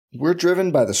We're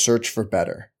driven by the search for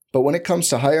better. But when it comes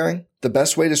to hiring, the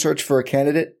best way to search for a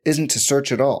candidate isn't to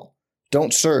search at all.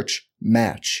 Don't search,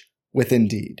 match with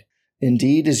Indeed.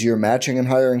 Indeed is your matching and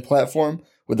hiring platform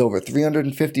with over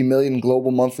 350 million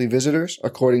global monthly visitors,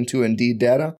 according to Indeed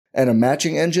data, and a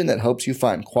matching engine that helps you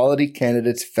find quality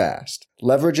candidates fast.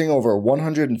 Leveraging over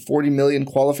 140 million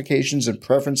qualifications and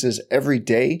preferences every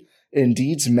day,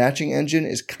 Indeed's matching engine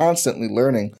is constantly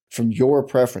learning from your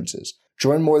preferences.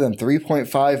 Join more than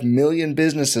 3.5 million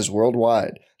businesses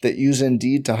worldwide that use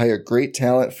Indeed to hire great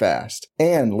talent fast.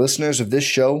 And listeners of this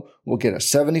show will get a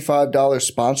 $75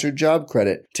 sponsored job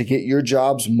credit to get your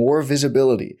jobs more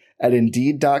visibility at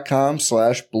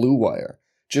Indeed.com/Blue Wire.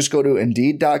 Just go to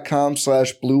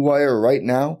Indeed.com/Blue Wire right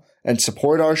now and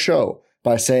support our show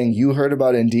by saying you heard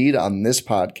about Indeed on this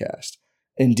podcast.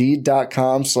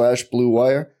 Indeed.com/Blue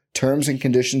Wire. Terms and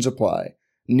conditions apply.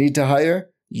 Need to hire?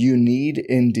 You need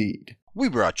Indeed. We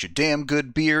brought you damn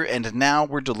good beer, and now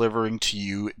we're delivering to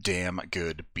you damn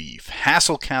good beef.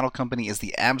 Hassel Cattle Company is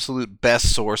the absolute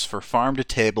best source for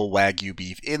farm-to-table Wagyu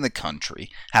beef in the country.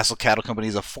 Hassel Cattle Company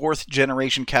is a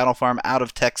fourth-generation cattle farm out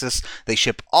of Texas. They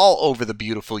ship all over the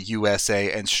beautiful USA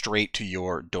and straight to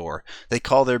your door. They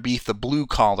call their beef the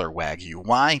blue-collar Wagyu.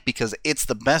 Why? Because it's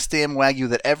the best damn Wagyu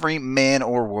that every man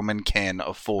or woman can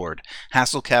afford.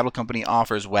 Hassel Cattle Company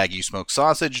offers Wagyu smoked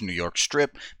sausage, New York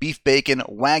strip, beef bacon,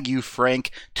 Wagyu Frank,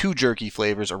 2 jerky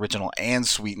flavors, original and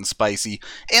sweet and spicy,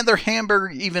 and their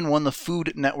hamburger even won the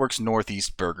Food Network's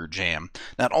Northeast Burger Jam.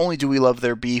 Not only do we love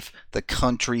their beef, the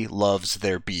country loves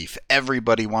their beef.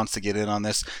 Everybody wants to get in on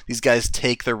this. These guys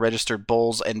take their registered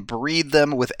bulls and breed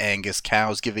them with Angus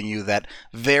cows, giving you that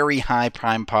very high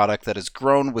prime product that is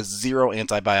grown with zero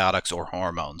antibiotics or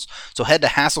hormones. So head to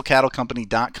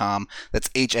HassellCattleCompany.com, that's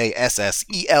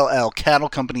HASSELL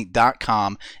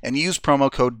cattlecompany.com, and use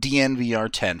promo code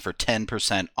DNVR10 for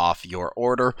 10% off your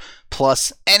order.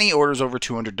 Plus, any orders over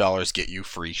 $200 get you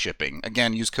free shipping.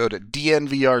 Again, use code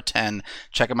DNVR10.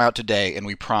 Check them out today, and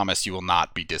we promise you will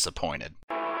not be disappointed.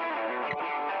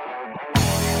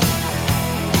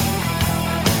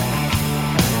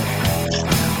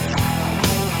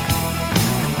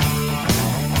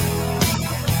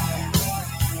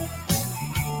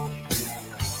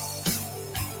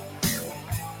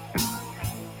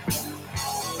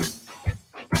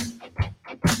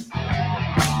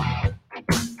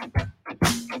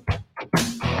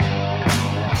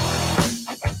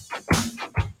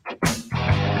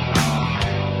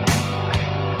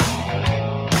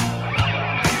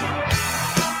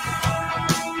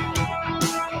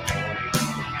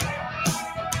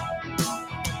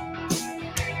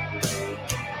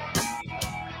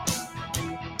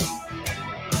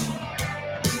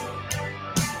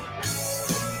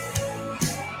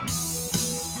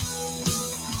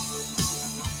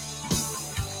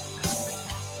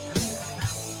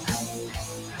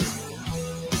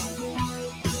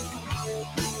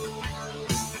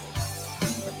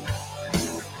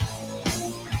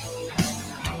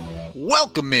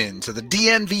 Welcome into the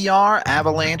DNVR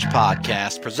Avalanche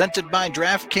Podcast, presented by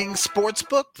DraftKings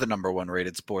Sportsbook, the #1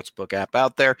 rated sportsbook app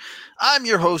out there. I'm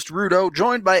your host, Rudo,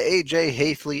 joined by AJ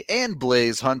Haefele and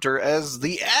Blaze Hunter as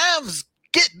the Avs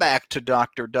get back to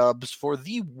Dr. Dubs for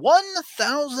the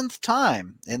 1,000th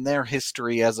time in their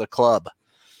history as a club.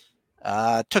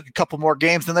 Took a couple more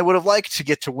games than they would have liked to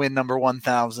get to win number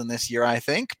 1,000 this year, I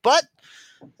think, but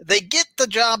they get the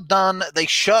job done. They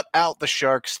shut out the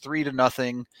Sharks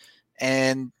 3-0.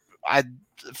 And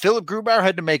Phillipp Grubauer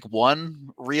had to make one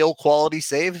real quality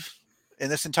save in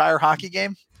this entire hockey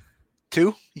game.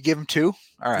 2? You give him 2?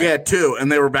 All right. Yeah, 2,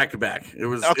 and they were back to back. It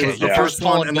was the first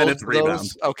one, and then it's rebound.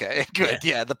 Okay, good.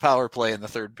 Yeah, the power play in the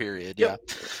third period. Yep.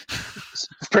 Yeah, it's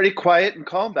pretty quiet and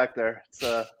calm back there. It's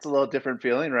a little different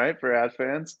feeling, right, for Avs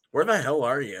fans. Where the hell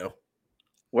are you?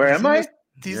 Where am I?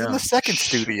 He's in the second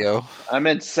studio. I'm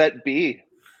in set B.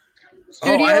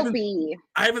 Studio B.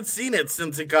 I haven't seen it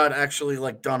since it got actually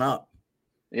done up.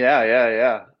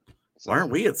 Yeah. So, why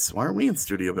aren't we in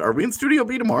Studio B? Are we in Studio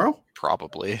B tomorrow?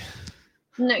 Probably.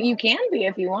 No, you can be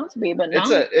if you want to be, but no.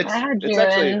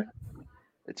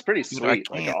 It's pretty sweet.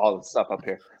 All the stuff up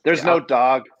here. There's no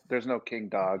dog. There's no king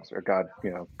dogs or god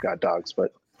dogs.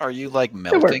 But are you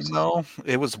melting though?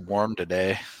 It was warm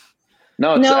today.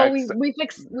 No, we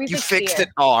fixed it.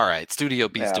 Oh, all right. Studio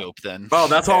B's dope then. Well,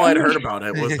 that's all I'd heard about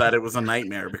it was that it was a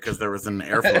nightmare because there was an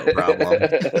airflow problem.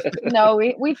 No,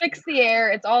 we fixed the air.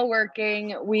 It's all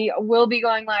working. We will be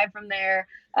going live from there,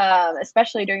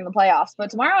 especially during the playoffs.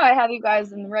 But tomorrow I have you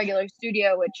guys in the regular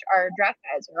studio, which our draft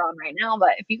guys are on right now.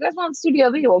 But if you guys want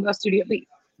Studio B, we'll go Studio B.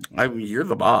 You're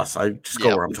the boss. I just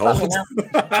go where I'm told.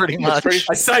 Pretty much.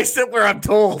 I sit where I'm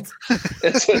told.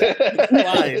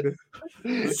 Fine.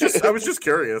 I was just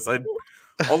curious.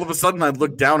 All of a sudden, I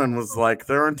looked down and was like,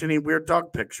 "There aren't any weird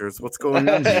dog pictures. What's going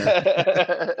on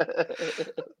here?"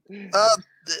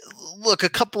 Look, a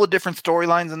couple of different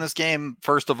storylines in this game.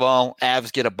 First of all,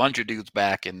 Avs get a bunch of dudes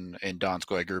back in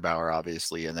Donskoi, Grubauer,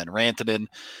 obviously, and then Rantanen.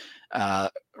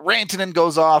 Rantanen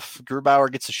goes off.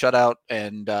 Grubauer gets a shutout,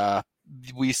 and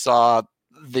we saw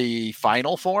the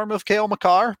final form of Cale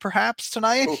Makar, perhaps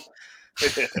tonight.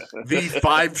 The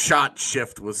 5-shot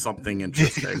shift was something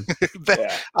interesting.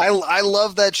 I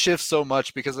love that shift so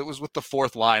much because it was with the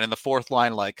fourth line, and the fourth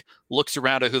line looks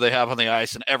around at who they have on the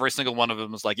ice, and every single one of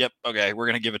them is like, "Yep, okay, we're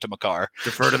gonna give it to Makar.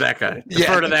 Defer to that guy.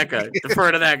 Defer to that guy.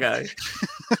 Defer to that guy."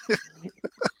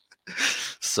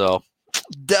 So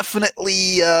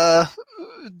definitely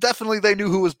they knew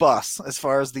who was boss as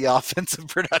far as the offensive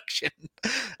production.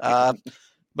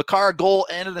 Makar, a goal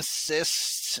and an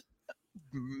assist.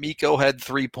 Mikko had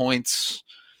 3 points.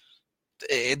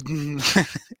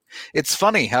 It's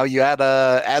funny how you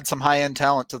add some high end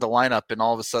talent to the lineup, and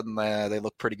all of a sudden they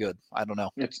look pretty good. I don't know.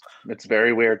 It's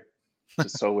very weird.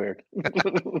 It's so weird.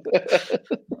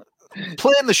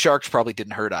 Playing the Sharks probably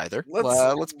didn't hurt either.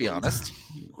 Let's be honest.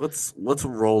 Let's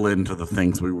roll into the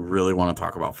things we really want to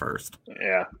talk about first.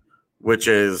 Yeah. Which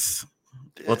is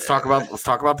let's talk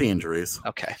about the injuries.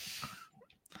 Okay.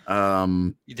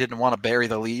 You didn't want to bury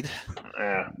the lead.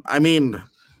 Yeah. I mean,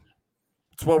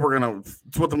 it's what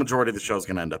the majority of the show is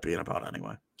gonna end up being about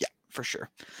anyway. Yeah, for sure.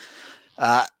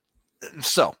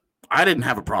 So I didn't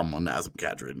have a problem on Nazem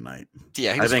Kadri tonight.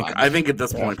 Yeah, I think at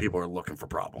this point people are looking for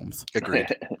problems. Agreed.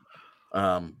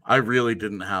 I really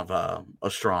didn't have a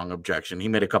strong objection. He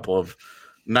made a couple of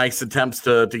nice attempts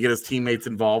to get his teammates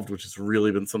involved, which has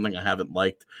really been something I haven't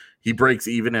liked. He breaks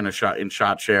even in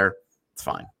shot share. It's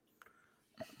fine.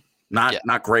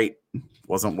 Not great.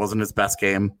 Wasn't his best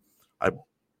game.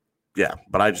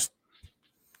 But I just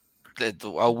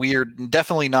a weird,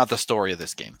 definitely not the story of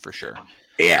this game for sure.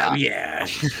 Yeah.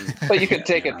 But you can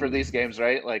take it for these games,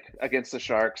 right? Like against the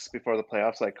Sharks before the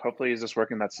playoffs. Like hopefully he's just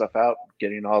working that stuff out,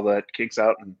 getting all the kinks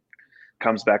out, and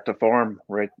comes back to form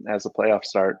right as the playoffs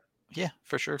start. Yeah,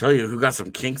 for sure. Tell you who got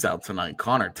some kinks out tonight.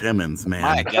 Connor Timmins, man.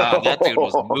 My God, that dude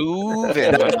was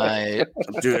moving tonight.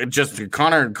 Dude, just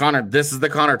Connor. This is the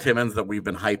Connor Timmins that we've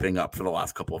been hyping up for the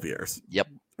last couple of years. Yep.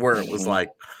 Where it was like,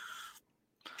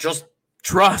 just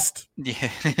trust. Yeah.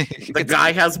 The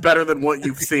guy has better than what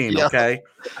you've seen. Yep. Okay.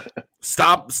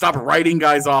 Stop writing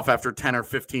guys off after 10 or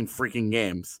 15 freaking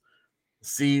games.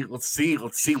 Let's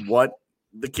see what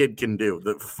the kid can do.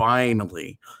 That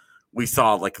finally we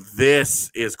saw, like, this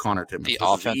is Connor Timmins. The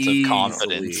offensive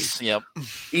confidence. Yep.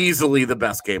 Easily the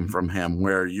best game from him,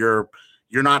 where you're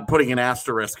not putting an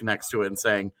asterisk next to it and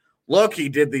saying, look, he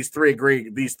did these three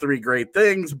great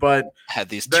things, but had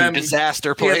these two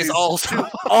disaster plays also. Two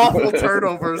awful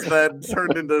turnovers that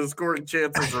turned into scoring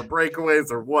chances or breakaways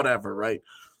or whatever, right?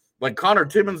 Like, Connor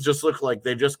Timmins just looked like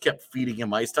they just kept feeding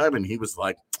him ice time, and he was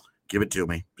like, give it to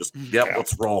me. Just,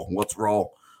 let's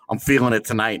roll. I'm feeling it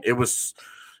tonight. It was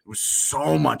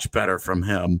so much better from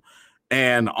him.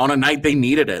 And on a night they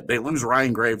needed it. They lose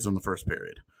Ryan Graves in the first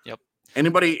period. Yep.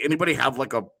 Anybody have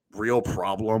like a real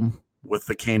problem with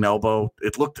the cane elbow?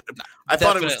 I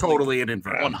thought it was totally an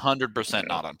inversion. 100%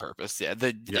 not on purpose. Yeah.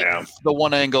 The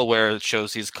one angle where it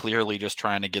shows he's clearly just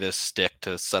trying to get his stick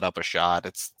to set up a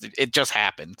shot. It just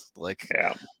happened. Like,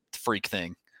 freak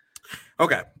thing.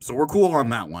 Okay. So we're cool on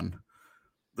that one.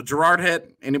 The Girard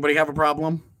hit, anybody have a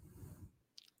problem?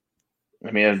 I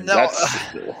mean,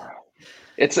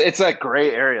 it's that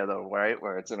gray area though, right?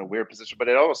 Where it's in a weird position, but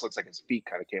it almost looks like his feet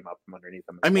kind of came up from underneath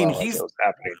him. I mean, he's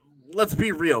happening. Let's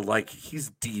be real, like, he's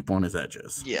deep on his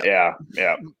edges. Yeah.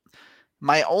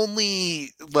 My only,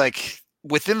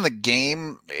 within the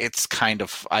game, it's kind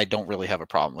of, I don't really have a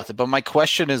problem with it. But my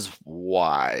question is,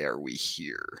 why are we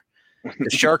here? The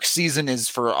Sharks season is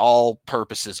for all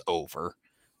purposes over.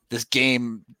 This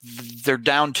game, they're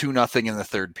down 2-0 in the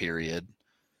third period.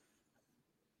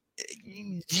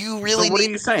 You really? So what are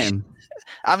you saying?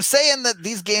 I'm saying that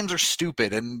these games are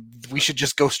stupid, and we should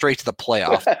just go straight to the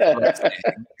playoffs.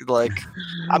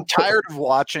 I'm tired of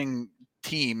watching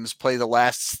teams play the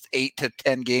last 8 to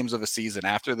 10 games of a season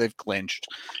after they've clinched,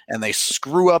 and they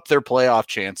screw up their playoff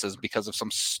chances because of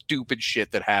some stupid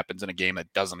shit that happens in a game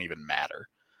that doesn't even matter.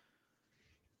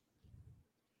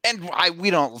 And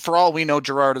we don't. For all we know,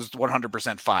 Girard is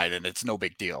 100% fine, and it's no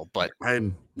big deal. But I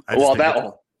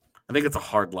think it's a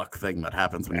hard luck thing that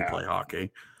happens when you play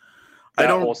hockey. I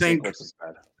don't think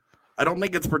I don't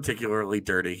think it's particularly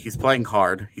dirty. He's playing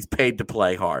hard. He's paid to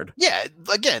play hard. Yeah,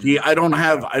 again. I don't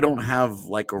have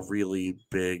like a really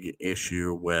big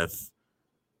issue with.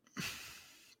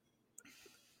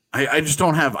 I just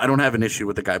don't have an issue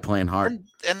with the guy playing hard.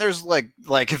 And there's like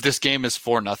if this game is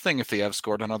 4-0, if the Avs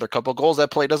scored another couple goals,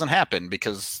 that play doesn't happen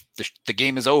because the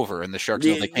game is over and the Sharks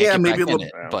know they can't get back in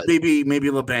it. But maybe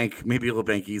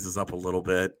LeBanc eases up a little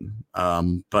bit.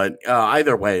 But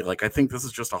either way, like I think this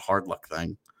is just a hard luck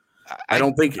thing. I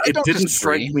don't think it didn't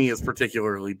strike me as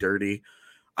particularly dirty.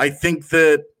 I think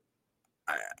that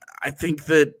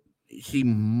he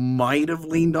might have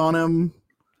leaned on him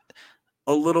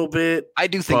a little bit. I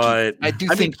do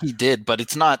think he did, but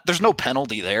it's not. There's no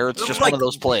penalty there. It's just one of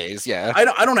those plays. Yeah,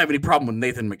 I don't have any problem with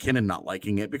Nathan MacKinnon not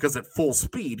liking it because at full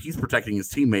speed he's protecting his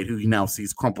teammate who he now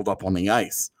sees crumpled up on the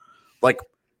ice. Like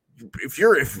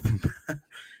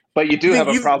but you do have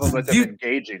a problem with him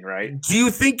engaging, right? Do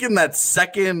you think in that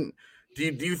second? Do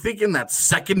you think in that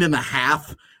second and a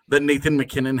half that Nathan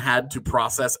MacKinnon had to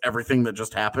process everything that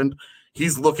just happened,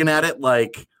 he's looking at it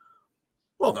like,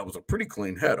 well, that was a pretty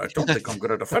clean head. I don't think I'm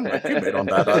going to defend my teammate on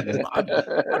that. I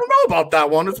don't know about that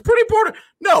one. It's pretty important.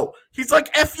 No, he's like,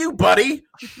 F you, buddy.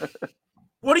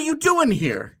 What are you doing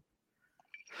here?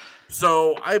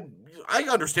 So I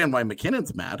understand why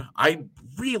McKinnon's mad. I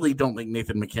really don't think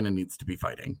Nathan MacKinnon needs to be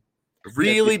fighting. I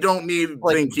really don't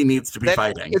think he needs to be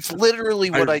fighting. It's literally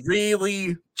what I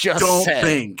really just don't said.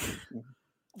 think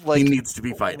he needs to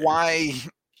be fighting. Why?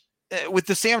 With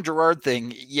the Sam Girard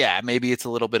thing, yeah, maybe it's a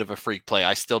little bit of a freak play.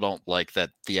 I still don't like that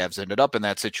the Avs ended up in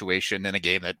that situation in a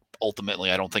game that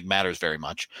ultimately I don't think matters very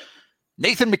much.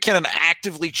 Nathan MacKinnon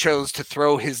actively chose to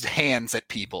throw his hands at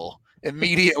people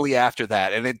immediately after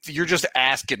that, and you're just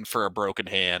asking for a broken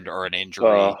hand or an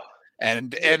injury.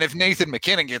 And if Nathan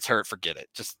MacKinnon gets hurt, forget it.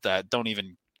 Just don't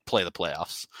even play the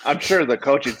playoffs. I'm sure the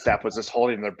coaching staff was just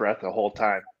holding their breath the whole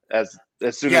time as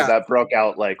soon as that broke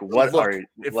out. Like, let's not do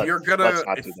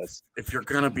this. If you're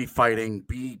gonna be fighting,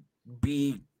 be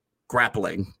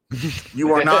grappling.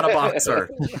 You are not a boxer.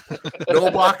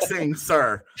 No boxing,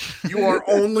 sir. You are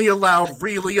only allowed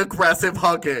really aggressive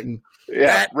hugging.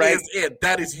 Yeah, that is it.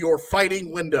 That is your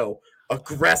fighting window.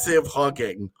 Aggressive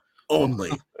hugging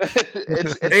only.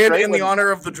 it's and in the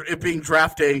honor of it being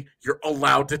draft day, you're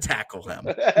allowed to tackle him.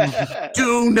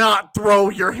 Do not throw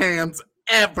your hands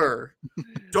ever.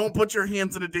 Don't put your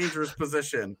hands in a dangerous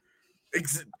position.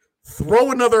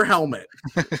 Throw another helmet.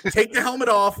 Take the helmet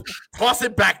off. Toss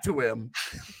it back to him.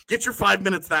 Get your 5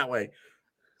 minutes that way.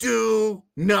 Do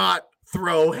not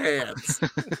throw hands.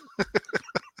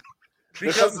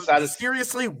 Because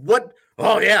seriously, what?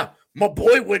 Oh, yeah. My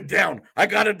boy went down. I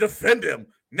got to defend him.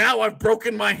 Now I've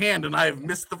broken my hand and I have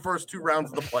missed the first 2 rounds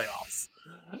of the playoffs.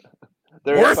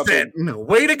 Worth it.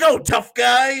 Way to go, tough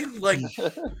guy. Like,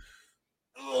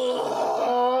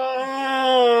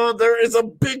 there is a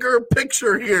bigger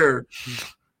picture here.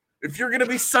 If you're going to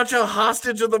be such a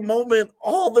hostage of the moment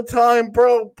all the time,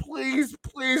 bro, please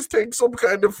take some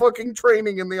kind of fucking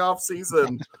training in the off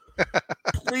season.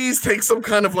 Please take some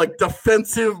kind of like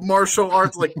defensive martial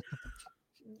arts. Like,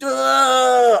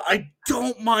 I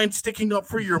don't mind sticking up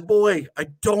for your boy. I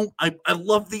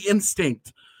love the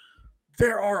instinct.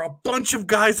 There are a bunch of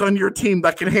guys on your team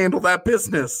that can handle that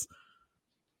business.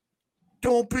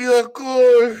 Don't be that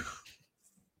guy.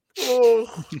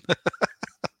 Oh.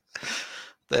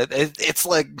 It's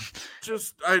like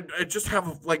I just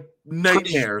have like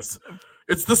nightmares.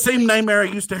 It's the same nightmare I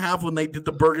used to have when they did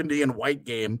the burgundy and white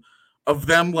game of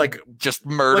them like just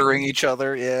murdering each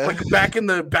other. Yeah, like back in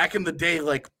the day,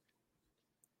 like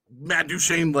Matt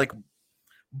Duchene like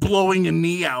blowing a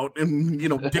knee out and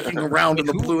dicking around in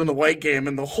the blue and the white game,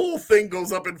 and the whole thing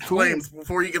goes up in flames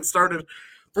before you get started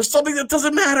for something that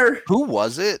doesn't matter. Who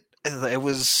was it? It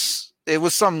was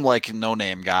some like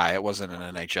no-name guy. It wasn't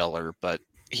an NHLer, but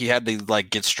he had to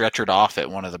like get stretchered off at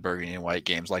one of the burgundy and white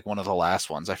games, like one of the last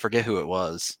ones. I forget who it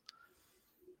was,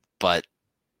 but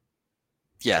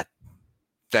yeah,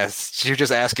 you're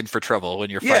just asking for trouble when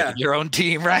you're fighting your own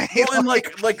team, right? Well, and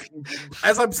like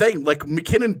as I'm saying, like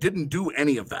MacKinnon didn't do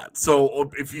any of that. So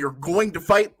if you're going to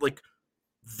fight, like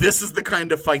this is the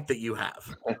kind of fight that you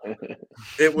have.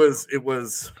 It was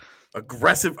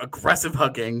aggressive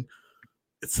good.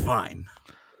 It's fine.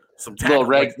 Some tackle,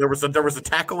 like, there was a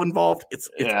tackle involved. It's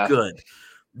good.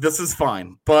 This is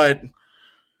fine, but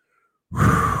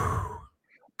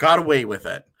got away with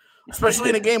it. Especially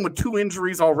in a game with 2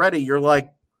 injuries already. You're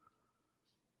like,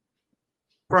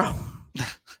 bro.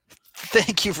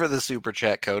 Thank you for the super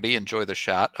chat, Cody. Enjoy the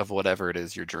shot of whatever it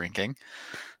is you're drinking.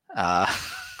 And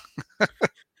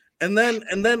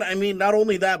then I mean, not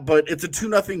only that, but it's a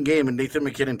 2-0 game, and Nathan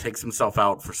MacKinnon takes himself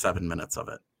out for 7 minutes of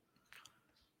it.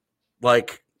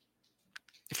 Like,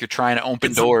 if you're trying to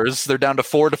open doors, they're down to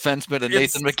 4 defensemen, and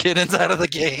Nathan McKinnon's out of the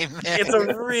game. Man. It's a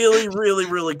really, really,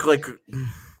 really like.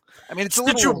 I mean, it's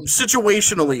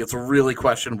situationally, it's a really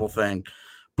questionable thing,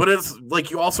 but it's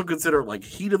like you also consider like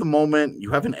heat of the moment.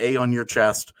 You have an A on your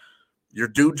chest. Your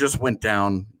dude just went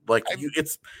down. Like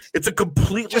it's a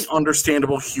completely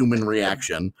understandable human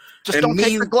reaction. Just don't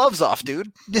take the gloves off,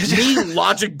 dude. Me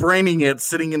logic braining it,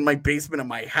 sitting in my basement of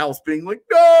my house, being like,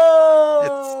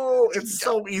 no, it's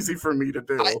so easy for me to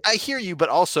do. I hear you, but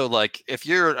also like if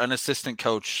you're an assistant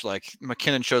coach, like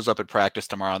McKinnon shows up at practice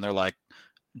tomorrow, and they're like,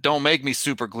 "Don't make me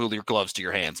super glue your gloves to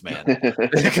your hands, man."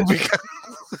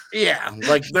 Yeah,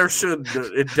 like there should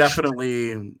it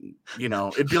definitely,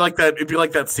 it'd be like that. It'd be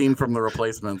like that scene from The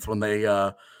Replacements when they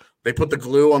put the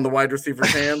glue on the wide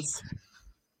receiver's hands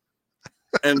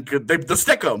and they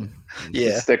stick them.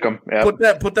 Yeah, stick them. Yeah. Put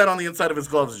that on the inside of his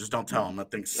gloves. And just don't tell him that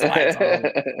thing slides on.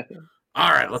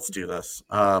 All right, let's do this.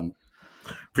 For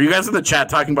you guys in the chat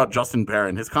talking about Justin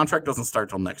Barron, his contract doesn't start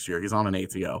till next year. He's on an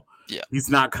ATO. Yeah, he's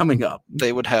not coming up.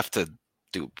 They would have to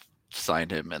sign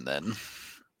him and then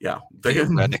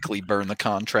theoretically burn the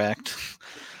contract.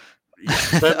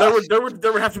 Yeah, there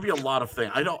would have to be a lot of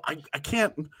things. I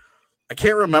can't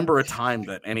remember a time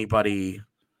that anybody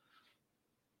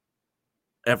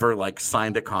ever like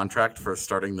signed a contract for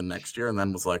starting the next year and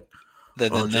then was like,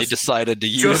 then they decided to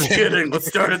use it. Just kidding. Let's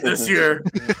start it this year.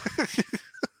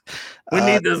 We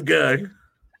need this guy.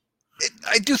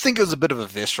 I do think it was a bit of a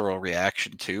visceral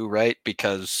reaction too, right?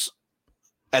 Because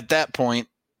at that point,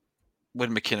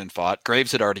 when McKinnon fought,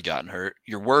 Graves had already gotten hurt.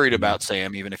 You're worried about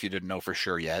Sam, even if you didn't know for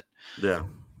sure yet. Yeah.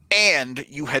 And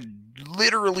you had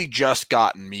literally just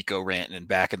gotten Mikko Rantanen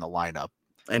back in the lineup.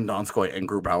 And Donskoi and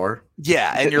Grubauer.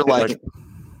 Yeah, and you're like,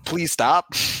 please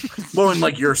stop. Well, and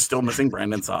like you're still missing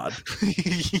Brandon Saad.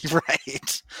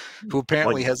 Right. Who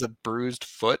apparently has a bruised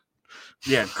foot.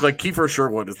 Yeah, like Kiefer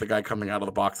Sherwood is the guy coming out of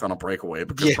the box on a breakaway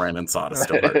because Brandon Saad is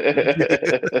still hurt.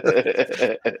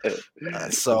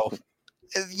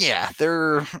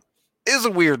 There is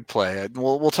a weird play.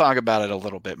 We'll talk about it a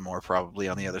little bit more probably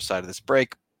on the other side of this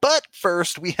break. But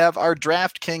first, we have our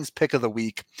DraftKings pick of the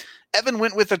week. Evan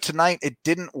went with it tonight. It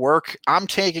didn't work. I'm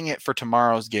taking it for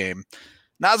tomorrow's game.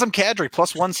 Nazem Kadri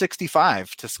plus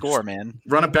 165 to score, man.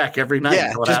 Run it back every night.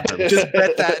 Yeah, happens. Just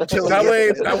bet that until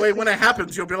that way when it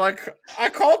happens, you'll be like, I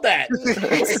called that.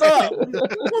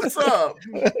 What's up?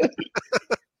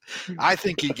 I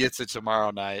think he gets it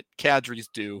tomorrow night. Kadri's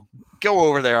due. Go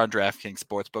over there on DraftKings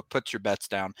Sportsbook. Put your bets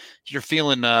down. If you're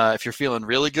feeling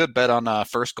really good, bet on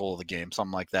first goal of the game,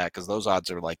 something like that, because those odds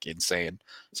are like insane.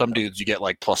 Some dudes you get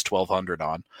like plus 1,200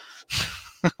 on,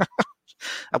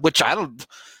 which I don't.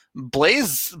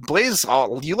 Blaze,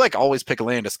 you like always pick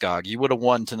Landeskog. You would have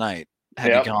won tonight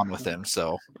had you gone with him.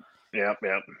 So, yep.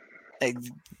 Hey,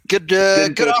 good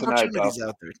opportunities tonight,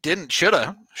 out there.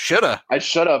 Shoulda. I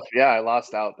should have. Yeah, I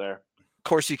lost out there. Of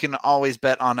course, you can always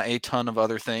bet on a ton of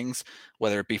other things,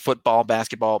 whether it be football,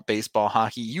 basketball, baseball,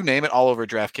 hockey, you name it, all over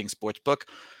DraftKings Sportsbook.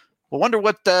 Well, wonder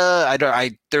what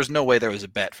there's no way there was a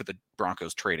bet for the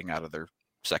Broncos trading out of their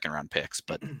second round picks,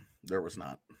 but there was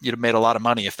not. You'd have made a lot of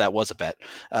money if that was a bet.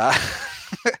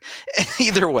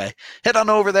 Either way, head on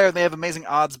over there. They have amazing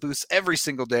odds boosts every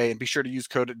single day, and be sure to use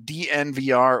code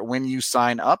DNVR when you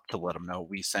sign up to let them know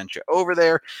we sent you over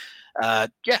there.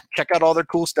 Check out all their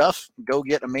cool stuff. Go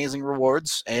get amazing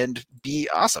rewards and be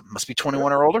awesome. Must be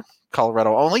 21 or older.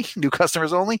 Colorado only. New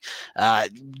customers only.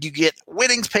 You get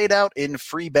winnings paid out in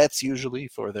free bets usually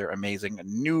for their amazing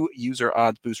new user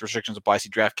odds boost. Restrictions apply. See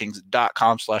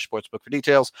DraftKings.com/sportsbook for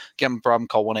details. Gambling problem?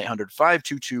 Call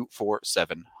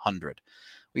 1-800-522-4700.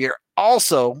 We are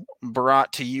also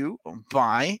brought to you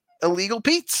by Illegal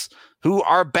Pete's, who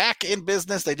are back in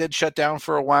business. They did shut down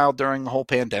for a while during the whole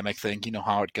pandemic thing. You know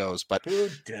how it goes, but who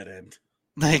didn't?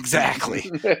 Exactly.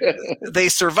 They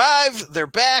survived. They're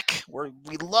back.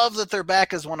 We love that they're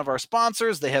back as one of our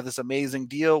sponsors. They have this amazing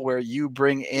deal where you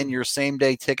bring in your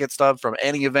same-day ticket stub from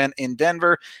any event in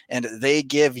Denver, and they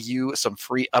give you some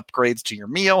free upgrades to your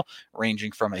meal,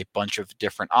 ranging from a bunch of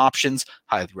different options.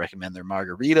 Highly recommend their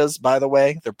margaritas, by the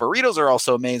way. Their burritos are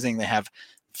also amazing. They have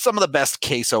some of the best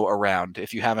queso around.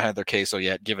 If you haven't had their queso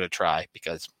yet, give it a try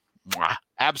because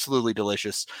absolutely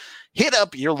delicious. Hit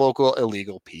up your local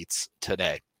Illegal Pete's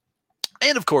today.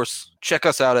 And of course, check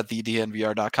us out at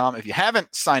thednvr.com. If you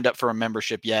haven't signed up for a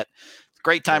membership yet, it's a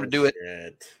great time to do it.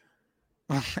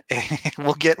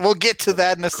 We'll get to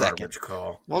that in a second.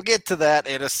 We'll get to that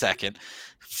in a second.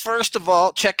 First of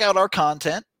all, check out our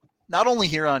content, not only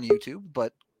here on YouTube,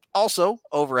 but Also,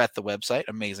 over at the website,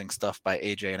 amazing stuff by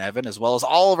AJ and Evan, as well as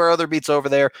all of our other beats over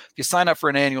there. If you sign up for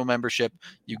an annual membership,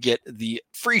 you get the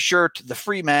free shirt, the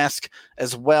free mask,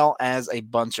 as well as a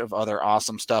bunch of other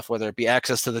awesome stuff, whether it be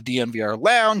access to the DNVR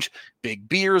lounge, big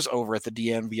beers over at the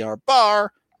DNVR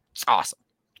bar. It's awesome.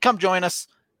 Come join us.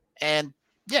 And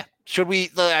yeah, should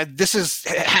we? This is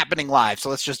happening live, so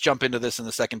let's just jump into this in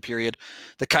the second period.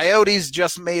 The Coyotes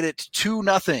just made it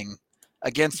 2-0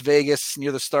 against Vegas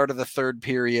near the start of the third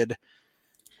period.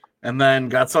 And then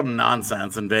got some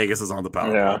nonsense, and Vegas is on the power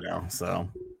play now. So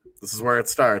this is where it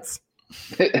starts.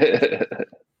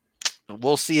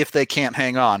 We'll see if they can't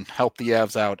hang on, help the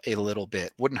Avs out a little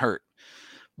bit. Wouldn't hurt.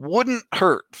 Wouldn't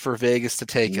hurt for Vegas to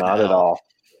take it. Not at all.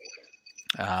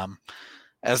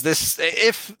 As this,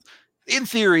 if in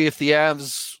theory, if the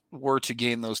Avs were to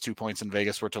gain those 2 points and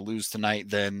Vegas were to lose tonight,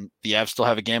 then the Avs still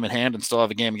have a game in hand and still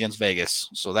have a game against Vegas.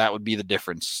 So that would be the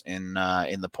difference in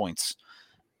the points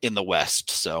in the West.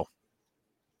 So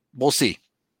we'll see.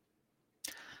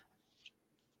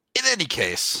 In any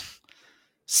case,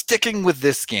 sticking with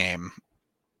this game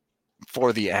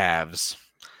for the Avs,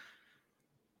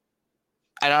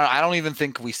 I don't even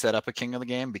think we set up a king of the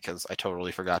game because I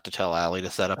totally forgot to tell Allie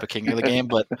to set up a king of the game.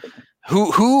 But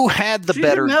who had the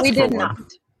better? We did not.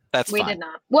 That's we fine. did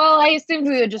not. Well, I assumed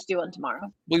we would just do one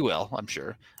tomorrow. We will, I'm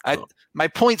sure. My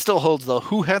point still holds though.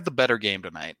 Who had the better game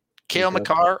tonight? Cale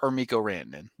Makar or Mikko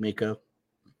Rantanen? Mikko,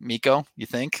 you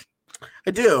think?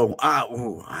 I do. I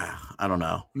don't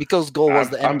know. Mikko's goal was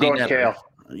the I'm empty going netter. Cale.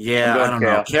 Yeah, I don't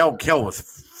know. Cale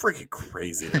was freaking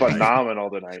crazy tonight.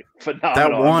 Phenomenal tonight. Phenomenal.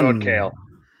 That one, I'm going Cale.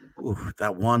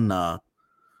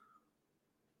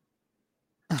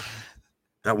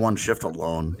 That one shift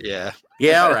alone. Yeah.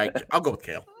 Yeah, all right. I'll go with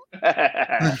Cale.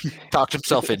 Talked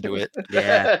himself into it.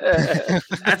 Yeah.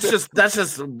 That's just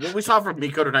what we saw from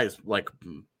Mikko tonight is like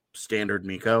standard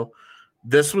Mikko.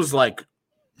 This was like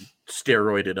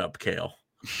steroided up Cale.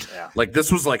 Yeah. Like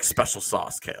this was like special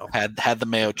sauce Cale. Had the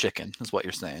mayo chicken is what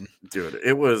you're saying. Dude,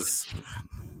 it was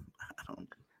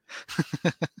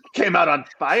Came out on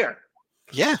fire.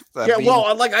 Yeah.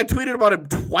 Well, like I tweeted about him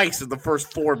twice in the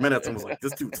first 4 minutes and was like,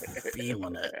 this dude's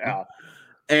feeling it. Yeah.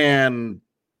 And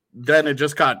then it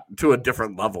just got to a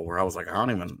different level where I was like, I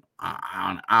don't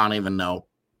even know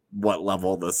what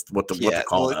level what to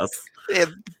call this.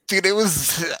 Dude, it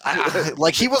was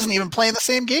like he wasn't even playing the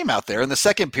same game out there in the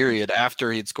second period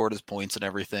after he'd scored his points and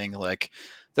everything. Like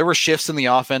there were shifts in the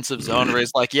offensive zone where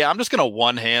he's like, yeah, I'm just going to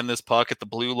one hand this puck at the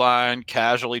blue line,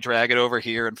 casually drag it over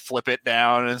here and flip it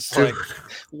down. And it's like,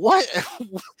 what?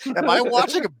 Am I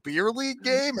watching a beer league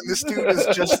game? And this dude is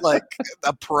just like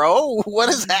a pro? What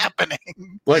is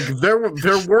happening? Like there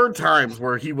were times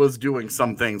where he was doing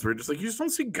some things where you're just like, you just don't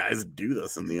see guys do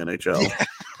this in the NHL. Yeah.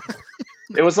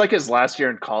 It was like his last year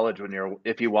in college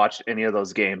if you watched any of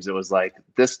those games, it was like,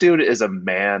 this dude is a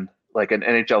man, like an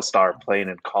NHL star playing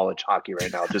in college hockey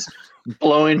right now, just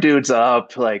blowing dudes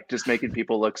up, like just making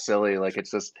people look silly. Like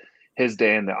it's just his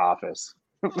day in the office.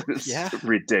 It's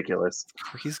ridiculous.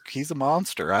 He's a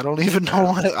monster. I don't even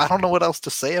know what else to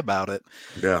say about it.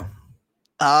 Yeah.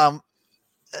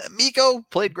 Mikko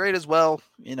played great as well.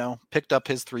 Picked up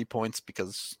his 3 points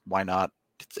because why not?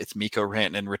 It's Mikko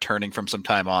Rantanen returning from some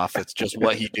time off. It's just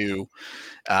what he do.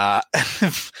 Beyond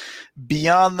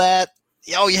that,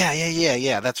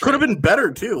 that's could have been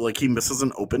better too. Like he misses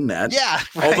an open net. Yeah,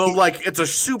 right. Although like it's a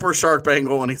super sharp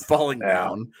angle and he's falling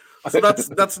down. So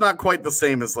that's not quite the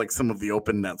same as like some of the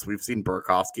open nets we've seen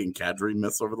Burakovsky and Kadri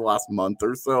miss over the last month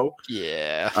or so.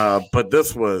 Yeah. But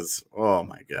this was, oh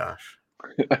my gosh.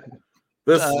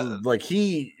 This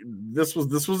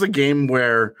was a game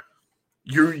where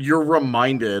you're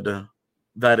reminded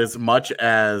that as much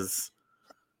as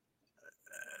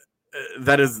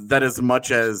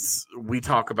we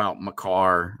talk about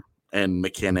Makar and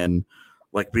McKinnon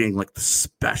like being like the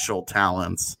special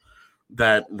talents,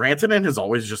 that Rantanen has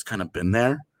always just kind of been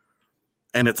there,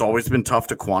 and it's always been tough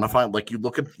to quantify. Like you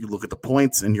look at the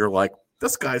points and you're like,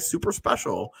 this guy's super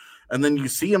special, and then you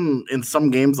see him in some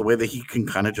games the way that he can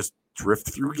kind of just drift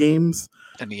through games.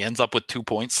 And he ends up with 2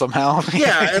 points somehow.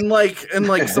 Yeah, and like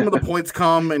some of the points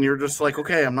come, and you're just like,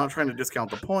 okay, I'm not trying to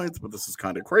discount the points, but this is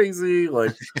kind of crazy.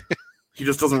 Like he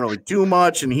just doesn't really do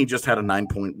much, and he just had a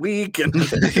 9-point week, and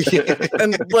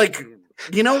and like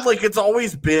like it's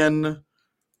always been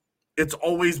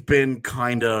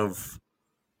kind of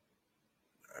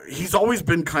he's always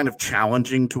been kind of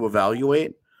challenging to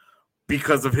evaluate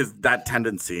because of that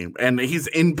tendency, and he's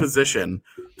in position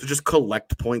to just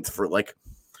collect points for like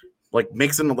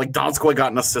Mixon, like Donskoi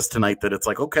got an assist tonight that it's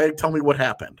like, okay, tell me what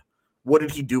happened. What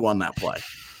did he do on that play?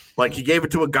 Like he gave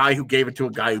it to a guy who gave it to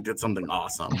a guy who did something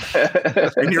awesome.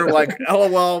 And you're like,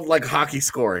 LOL, like hockey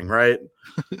scoring, right?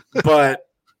 But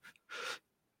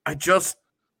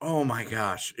oh my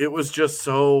gosh, it was just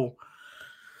so.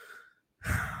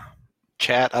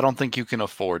 Chat, I don't think you can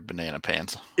afford banana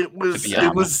pants.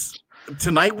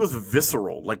 Tonight was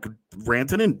visceral. Like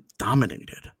Rantanen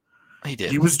dominated. He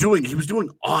did. He was doing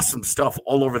awesome stuff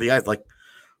all over the ice. Like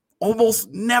almost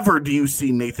never do you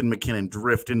see Nathan MacKinnon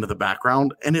drift into the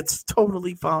background, and it's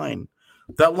totally fine.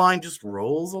 That line just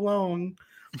rolls along,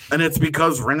 and it's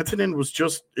because Rantanen was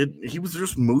just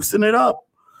moosing it up,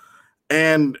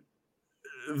 and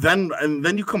then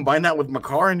you combine that with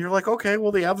Makar, and you're like, okay,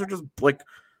 well the Avs are just like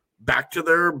back to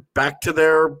their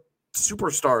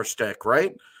superstar stick,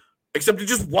 right? Except it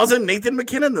just wasn't Nathan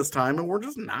MacKinnon this time, and we're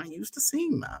just not used to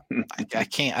seeing that. I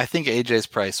can't. I think AJ's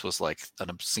price was like an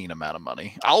obscene amount of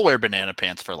money. I'll wear banana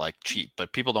pants for like cheap,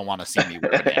 but people don't want to see me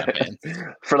wear banana pants.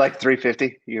 For like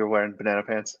 $350, you're wearing banana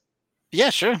pants? Yeah,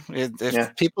 sure.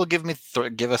 If people give us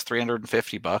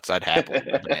 $350, I'd happily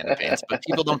wear banana pants. But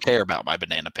people don't care about my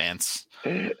banana pants.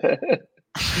 It's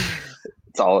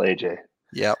all AJ.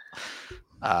 Yep.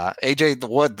 AJ,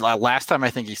 last time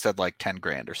I think he said like 10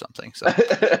 grand or something. So I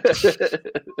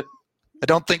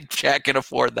don't think Jack can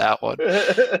afford that one.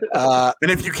 And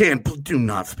if you can, do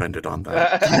not spend it on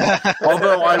that.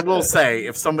 Although I will say,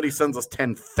 if somebody sends us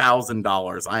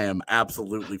 $10,000, I am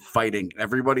absolutely fighting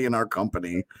everybody in our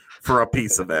company for a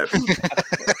piece of it.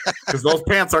 Because those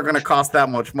pants aren't going to cost that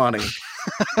much money.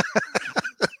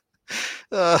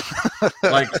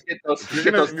 Like you're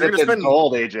gonna spend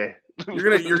gold, AJ.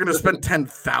 You're gonna spend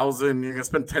 $10,000. You're gonna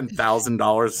spend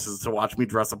 $10,000 to watch me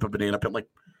dress up a banana pin. Like,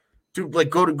 dude, like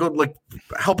go like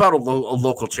help out a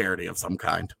local charity of some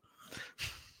kind.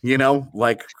 You know,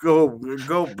 like go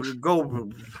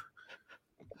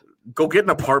get an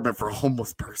apartment for a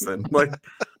homeless person. Like,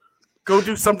 go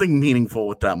do something meaningful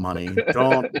with that money.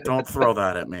 Don't throw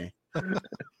that at me.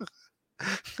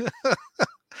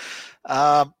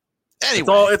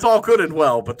 Anyway, it's all good and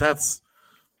well, but that's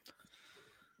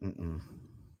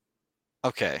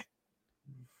okay.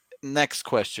 Next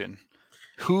question: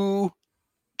 who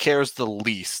cares the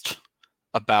least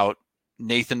about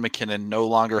Nathan MacKinnon no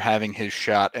longer having his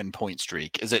shot and point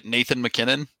streak? Is it Nathan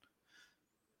MacKinnon?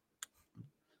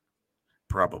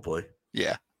 Probably.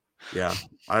 Yeah,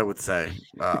 I would say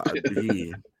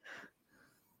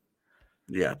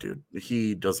dude,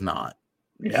 he does not.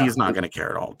 Yeah. He's not going to care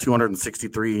at all.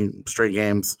 263 straight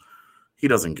games. He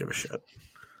doesn't give a shit.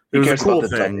 It was a cool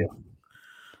thing.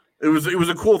 It was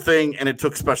a cool thing, and it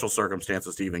took special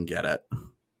circumstances to even get it.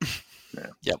 Yeah.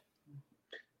 Yep.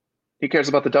 He cares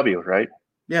about the W, right?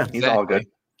 Yeah. He's all good.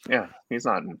 Yeah. He's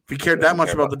not. If he cared that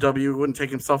much about the W, he wouldn't take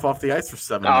himself off the ice for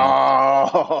 7 minutes.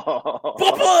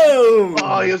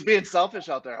 Oh, he was being selfish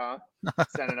out there, huh?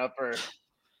 Standing up for his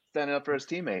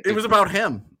teammate. It was about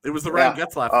him. It was the Ryan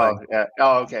Getzlaf thing. Yeah.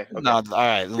 Oh, okay. No, all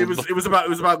right. It was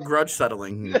about grudge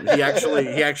settling. He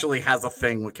actually has a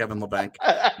thing with Kevin LeBanc.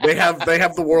 They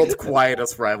have the world's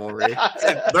quietest rivalry.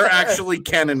 They're actually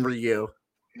Ken and Ryu.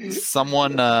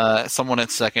 Someone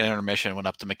at second intermission went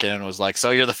up to MacKinnon and was like,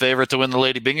 "So you're the favorite to win the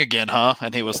Lady Byng again, huh?"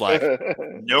 And he was like,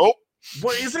 "Nope."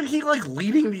 What, isn't he like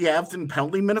leading the Avs in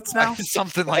penalty minutes now?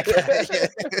 Something like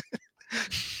that.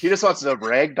 He just wants to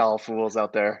ragdoll fools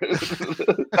out there.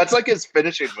 That's like his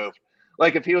finishing move.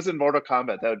 Like if he was in Mortal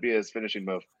Kombat, that would be his finishing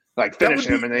move. Like finish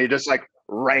him, and then you just like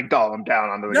ragdoll him down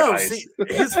on the ice. See,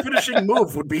 his finishing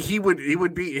move would be he would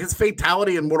be his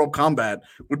fatality in Mortal Kombat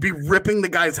would be ripping the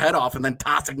guy's head off and then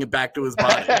tossing it back to his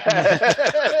body.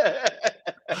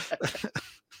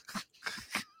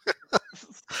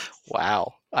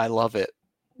 Wow, I love it.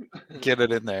 Get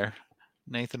it in there,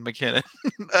 Nathan MacKinnon.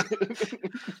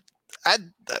 I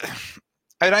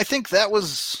think that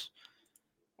was.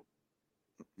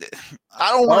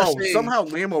 I don't want to say somehow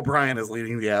Liam O'Brien is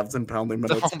leading the Avs in penalty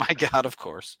minutes. Oh my god! Of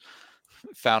course,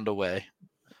 found a way.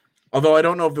 Although I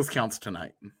don't know if this counts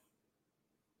tonight.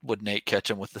 Would Nate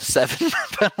catch him with the 7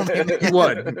 penalty? He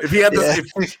would. If he had this,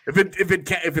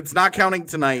 if it's not counting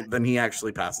tonight, then he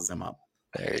actually passes him up.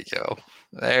 There you go.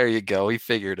 There you go. He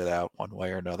figured it out one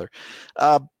way or another.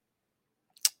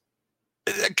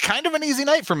 Kind of an easy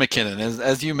night for MacKinnon,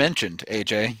 as you mentioned,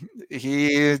 AJ.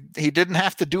 He didn't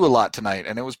have to do a lot tonight,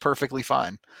 and it was perfectly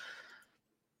fine.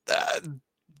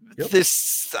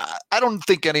 This I don't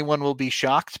think anyone will be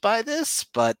shocked by this,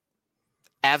 but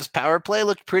Avs power play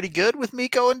looked pretty good with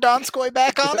Mikko and Donskoi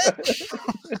back on it.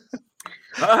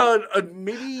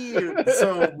 Maybe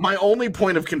so. My only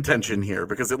point of contention here,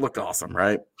 because it looked awesome,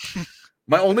 right?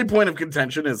 My only point of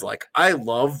contention is like I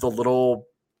love the little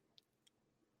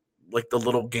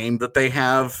game that they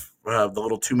have the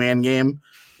little 2-man game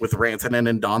with Rantanen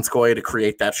and Donskoi to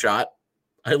create that shot.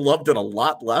 I loved it a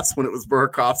lot less when it was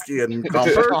Burakovsky and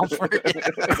Comfort.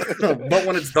 But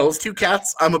when it's those two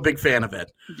cats, I'm a big fan of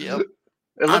it. Yep.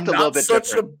 It looked a little bit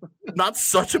different. Not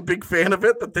such a big fan of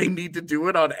it that they need to do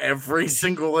it on every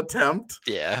single attempt.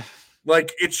 Yeah.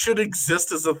 Like, it should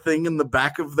exist as a thing in the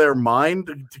back of their mind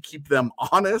to keep them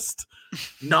honest,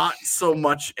 not so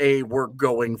much we're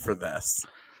going for this.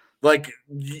 Like,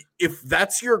 if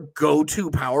that's your go-to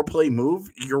power play move,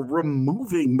 you're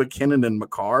removing McKinnon and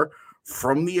Makar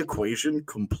from the equation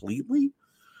completely.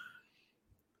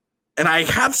 And I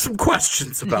have some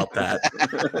questions about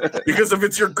that. Because if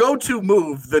it's your go-to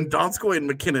move, then Donskoi and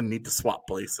McKinnon need to swap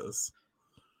places.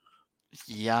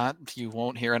 Yeah, you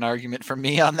won't hear an argument from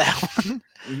me on that one.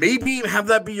 Maybe have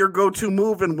that be your go-to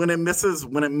move, and when it misses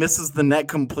the net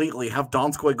completely, have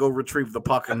Donskoi go retrieve the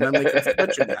puck, and then they can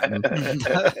switch again.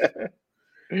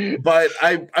 But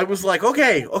I was like,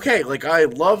 okay, like, I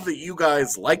love that you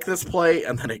guys like this play,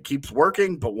 and then it keeps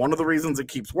working, but one of the reasons it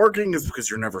keeps working is because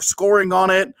you're never scoring on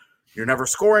it. You're never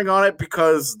scoring on it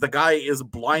because the guy is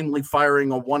blindly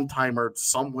firing a one-timer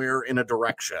somewhere in a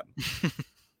direction.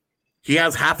 He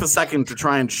has half a second to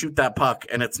try and shoot that puck,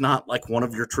 and it's not like one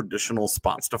of your traditional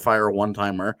spots to fire a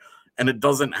one-timer, and it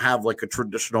doesn't have like a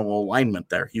traditional alignment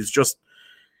there. He's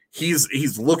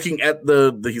looking at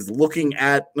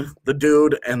the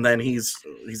dude, and then he's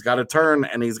got a turn,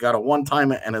 and he's got a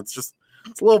one-time it, and it's a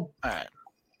little. All right.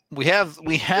 We have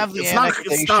the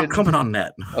it's not coming on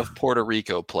net of Puerto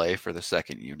Rico play for the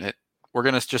second unit. We're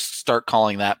gonna just start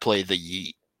calling that play the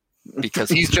yeet. Because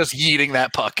he's just yeeting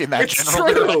that puck in that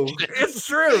general direction. It's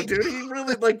true, dude. He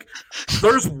really, like,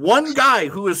 there's one guy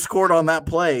who has scored on that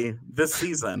play this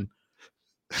season.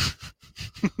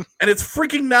 And it's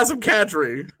freaking Nazem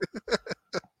Kadri.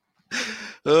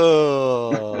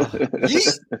 Oh.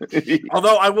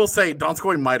 Although I will say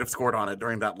Donskoi might have scored on it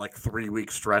during that like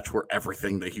 3-week stretch where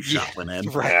everything that he shot went in.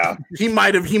 Right. Yeah. He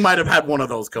might have had one of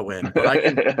those go in.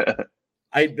 But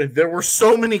there were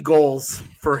so many goals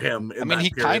for him. He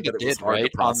kind of did,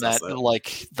 right? On that,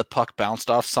 like, the puck bounced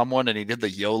off someone and he did the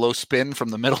YOLO spin from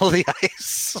the middle of the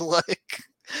ice.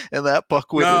 And that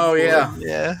puck went. Oh, yeah.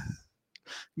 Yeah.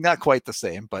 Not quite the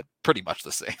same, but pretty much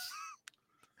the same.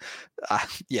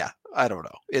 Yeah, I don't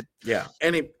know. Yeah.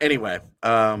 Anyway.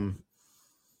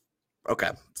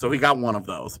 Okay. So he got one of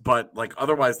those, but like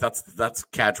otherwise that's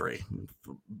Kadri.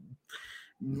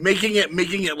 Making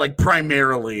it like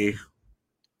primarily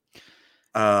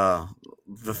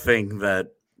the thing that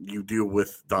you do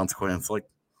with Donskoi. It's like,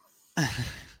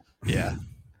 yeah,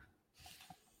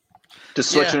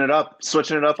 just switching it up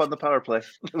on the power play.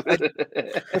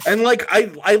 And like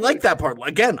I like that part.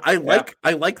 Again, I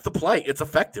like the play. It's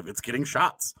effective. It's getting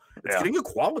shots. It's getting a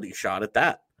quality shot at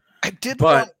that.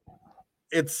 But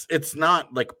it's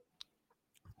not like.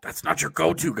 That's not your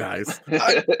go-to, guys.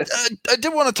 I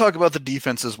did want to talk about the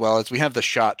defense as well, as we have the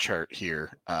shot chart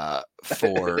here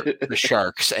for the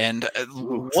Sharks. And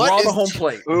draw the home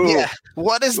plate. Yeah,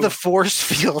 what is the force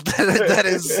field that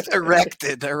is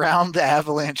erected around the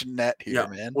Avalanche net here,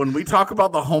 man? When we talk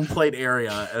about the home plate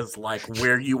area as like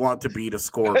where you want to be to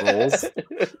score goals,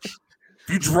 if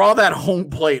you draw that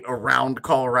home plate around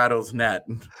Colorado's net,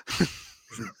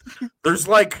 there's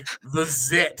like the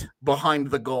zit behind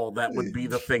the goal. That would be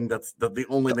the thing that's the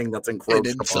only thing that's encroached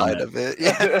inside of it.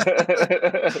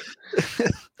 Yeah.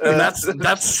 And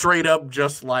that's straight up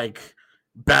just like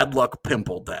bad luck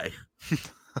pimple day.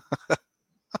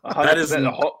 That is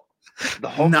the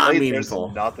home not plate, meaningful.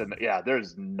 There's nothing. Yeah,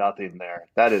 there's nothing there.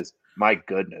 That is, my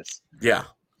goodness. Yeah.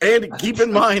 And keep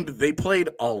in mind, they played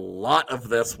a lot of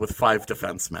this with 5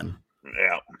 defensemen.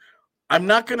 Yeah. I'm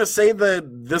not going to say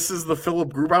that this is the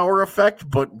Phillipp Grubauer effect,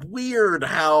 but weird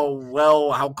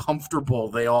how comfortable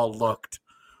they all looked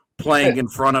playing in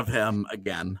front of him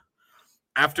again.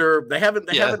 After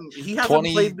he hasn't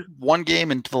played one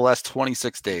game in the last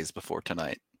 26 days before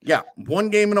tonight. Yeah, one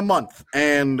game in a month,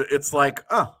 and it's like,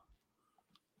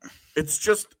 it's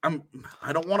just I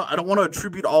don't want to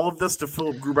attribute all of this to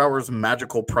Phillipp Grubauer's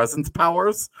magical presence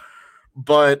powers,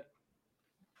 but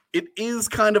it is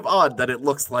kind of odd that it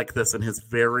looks like this in his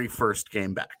very first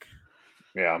game back.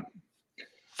 Yeah.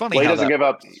 Funny. Well,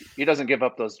 he doesn't give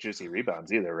up those juicy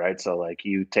rebounds either, right? So like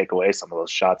you take away some of those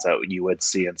shots that you would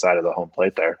see inside of the home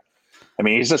plate there. I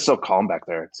mean, he's just so calm back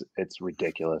there. It's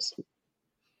ridiculous.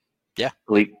 Yeah.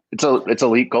 It's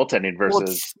elite goaltending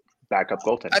versus backup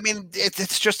goaltending. I mean,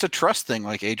 it's just a trust thing,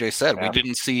 like AJ said. Yeah. We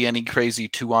didn't see any crazy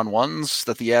 2-on-1s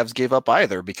that the Avs gave up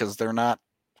either because they're not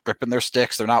gripping their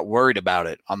sticks. They're not worried about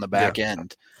it on the back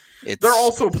end. They're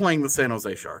also playing the San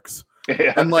Jose Sharks.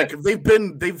 Yeah. And like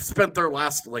they've spent their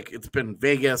last, like, it's been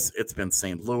Vegas, it's been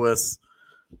St. Louis.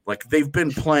 Like they've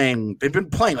been playing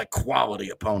like quality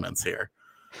opponents here.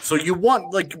 So you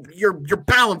want, like, you're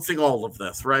balancing all of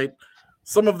this, right?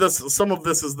 Some of this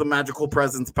is the magical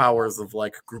presence powers of,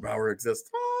 like, Grubauer exists.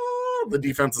 Oh, the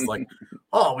defense is like,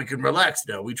 oh, we can relax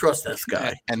now. We trust this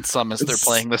guy. And some is they're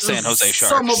playing the San Jose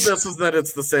Sharks. Some of this is that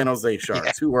it's the San Jose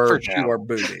Sharks who are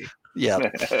booty. Yeah.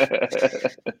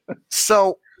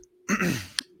 So the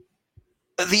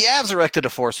Avs erected a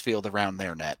force field around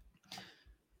their net.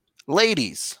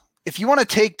 Ladies, if you want to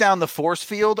take down the force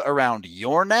field around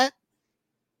your net,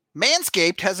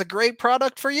 Manscaped has a great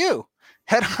product for you.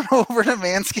 Head on over to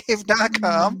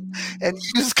manscaped.com and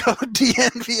use code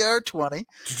DNVR20.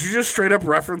 Did you just straight up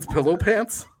reference pillow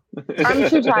pants? I'm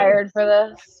too tired for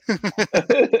this.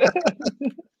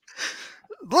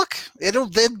 Look,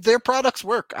 their products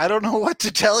work. I don't know what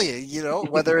to tell you, you know,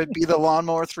 whether it be the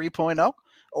Lawnmower 3.0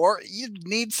 or you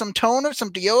need some toner, some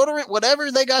deodorant,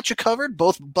 whatever, they got you covered,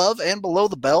 both above and below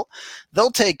the belt. They'll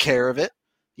take care of it.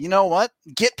 You know what?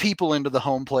 Get people into the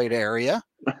home plate area.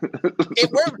 It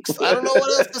works. I don't know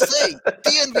what else to say.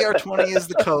 DNVR20 is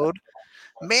the code.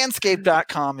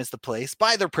 Manscaped.com is the place.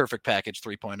 Buy their Perfect Package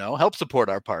 3.0. Help support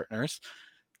our partners.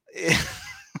 I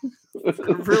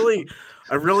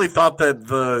really thought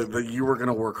that you were going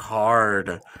to work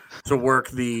hard to work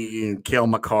the Cale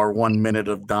Makar 1 minute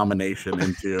of domination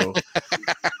into.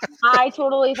 I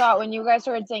totally thought when you guys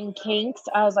started saying kinks,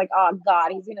 I was like, oh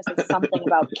God, he's going to say something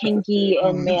about kinky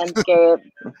and Manscaped.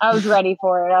 I was ready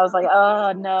for it. I was like,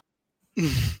 oh no.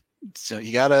 So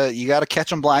you gotta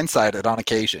catch them blindsided on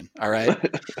occasion. All right.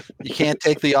 You can't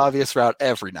take the obvious route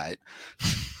every night.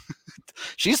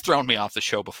 She's thrown me off the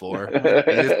show before.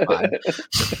 The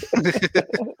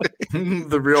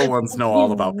real ones know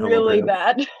all about pillow really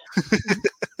pants. bad.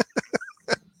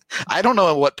 I don't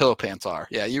know what pillow pants are.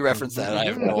 Yeah, you referenced that. I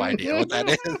have no idea what that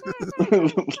is.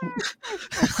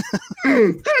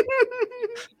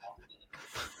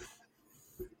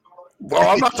 Well,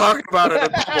 I'm not talking about it in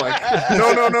public.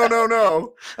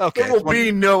 No. Okay. There will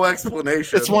be no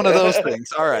explanation. It's one of those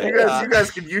things. All right. You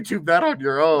guys can YouTube that on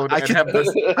your own. You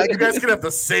guys can have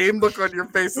the same look on your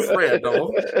face as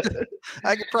Randall.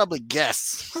 I could probably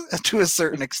guess to a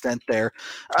certain extent there.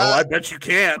 I bet you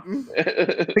can.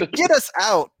 To get us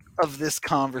out of this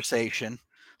conversation,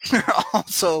 we're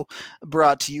also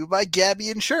brought to you by Gabi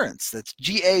Insurance. That's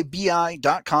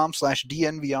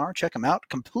gabi.com/DNVR. Check them out.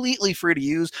 Completely free to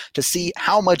use to see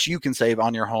how much you can save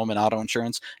on your home and auto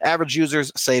insurance. Average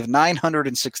users save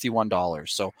 $961.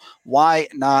 So why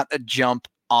not jump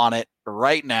on it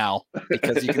right now?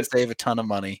 Because you can save a ton of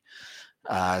money.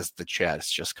 As the chat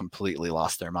has just completely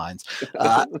lost their minds.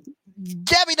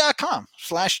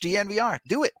 Gabi.com/DNVR.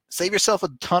 Do it. Save yourself a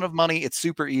ton of money. It's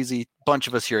super easy. Bunch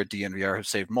of us here at DNVR have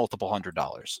saved multiple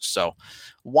 $100s. So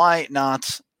why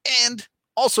not? And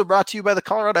also brought to you by the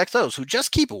Colorado XOs, who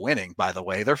just keep winning, by the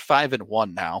way. They're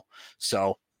 5-1 now.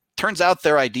 So turns out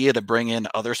their idea to bring in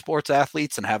other sports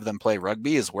athletes and have them play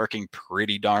rugby is working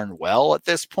pretty darn well at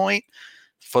this point.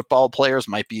 Football players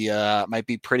might be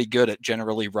pretty good at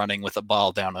generally running with a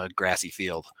ball down a grassy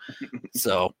field.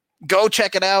 So go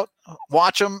check it out.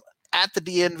 Watch them at the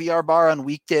DNVR bar on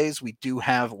weekdays. We do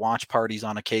have watch parties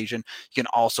on occasion. You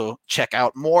can also check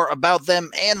out more about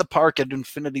them and the park at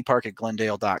Infinity Park at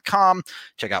Glendale.com.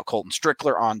 Check out Colton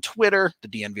Strickler on Twitter, the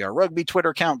DNVR Rugby Twitter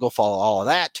account. Go follow all of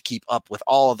that to keep up with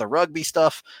all of the rugby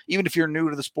stuff. Even if you're new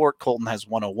to the sport, Colton has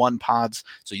 101 pods,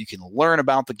 so you can learn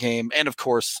about the game and, of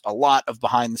course, a lot of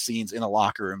behind the scenes in a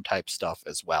locker room type stuff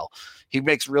as well. He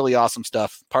makes really awesome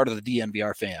stuff, part of the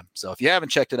DNVR fam. So if you haven't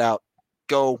checked it out,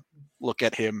 go look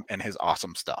at him and his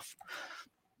awesome stuff.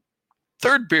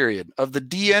 Third period of the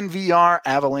DNVR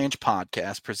Avalanche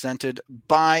podcast presented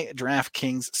by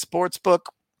DraftKings Sportsbook.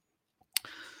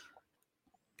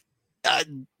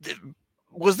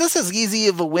 Was this as easy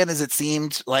of a win as it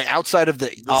seemed? Like, outside of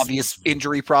the obvious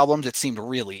injury problems, it seemed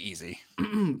really easy.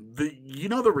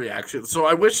 The reaction. So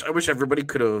I wish everybody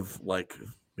could have, like,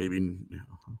 maybe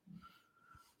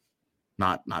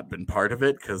not been part of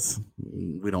it, because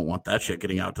we don't want that shit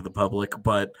getting out to the public,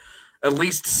 but at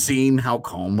least seeing how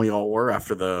calm we all were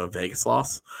after the Vegas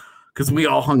loss, because we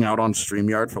all hung out on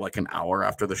StreamYard for like an hour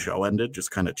after the show ended, just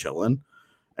kind of chilling.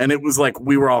 And it was like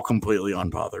we were all completely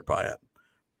unbothered by it.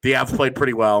 The Avs played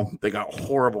pretty well. They got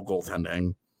horrible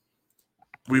goaltending.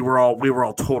 We were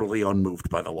all totally unmoved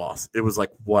by the loss. It was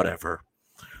like, whatever.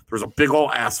 There was a big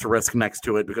old asterisk next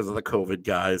to it because of the COVID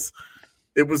guys.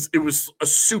 It was a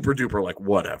super duper like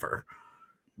whatever.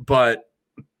 But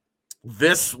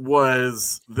this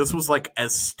was like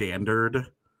as standard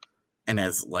and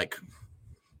as like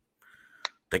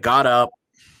They got up.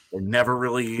 They never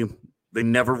really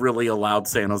allowed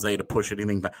San Jose to push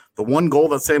anything back. The one goal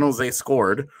that San Jose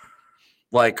scored,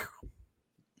 like,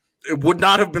 it would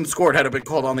not have been scored had it been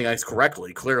called on the ice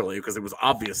correctly, clearly, because it was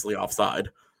obviously offside,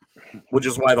 which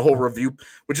is why the whole review,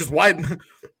 which is why the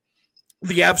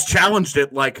Avs challenged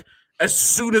it. Like, as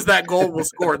soon as that goal was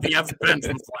scored, the Avs bench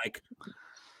was like,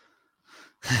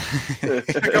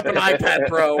 pick up an iPad,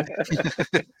 bro.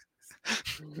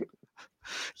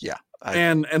 Yeah.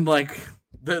 And like,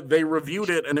 they reviewed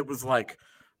it, and it was like,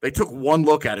 they took one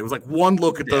look at it. It was like one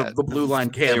look at the blue line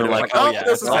cam. They were like, oh yeah,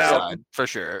 this is out. For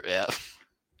sure, yeah.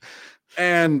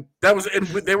 And that was, and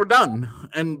they were done.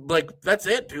 And like, that's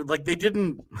it, dude. Like, they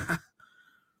didn't.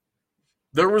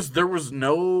 there was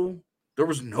no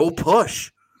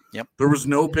push. Yep. There was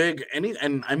no big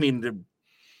and I mean,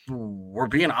 we're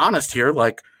being honest here.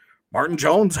 Like, Martin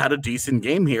Jones had a decent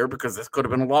game here because this could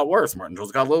have been a lot worse. Martin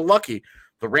Jones got a little lucky.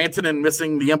 The Rantanen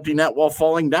missing the empty net while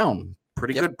falling down.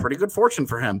 Pretty good fortune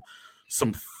for him.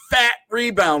 Some fat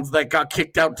rebounds that got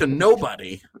kicked out to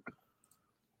nobody.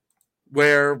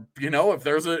 Where, if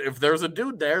there's a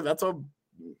dude there, that's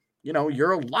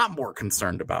you're a lot more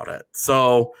concerned about it.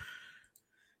 So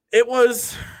it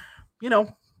was,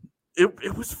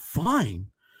 it was fine.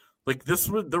 Like,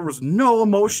 there was no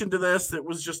emotion to this. It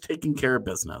was just taking care of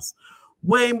business.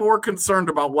 Way more concerned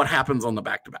about what happens on the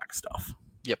back-to-back stuff.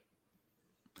 Yep.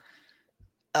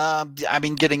 I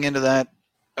mean, getting into that,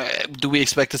 do we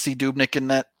expect to see Dubnyk in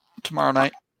net tomorrow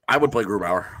night? I would play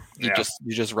Grubauer. You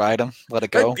just ride him, let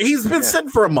it go. He's been sitting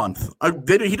for a month.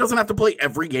 He doesn't have to play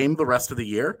every game the rest of the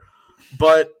year,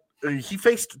 but he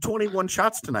faced 21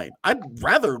 shots tonight. I'd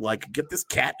rather get this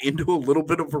cat into a little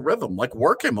bit of a rhythm,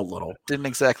 work him a little. Didn't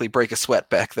exactly break a sweat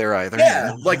back there either.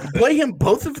 Yeah, play him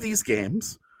both of these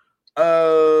games.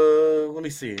 Let me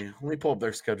see. Let me pull up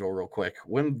their schedule real quick.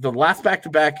 When the last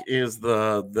back-to-back is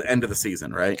the end of the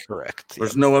season, right? Correct.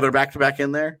 There's no other back-to-back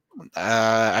in there?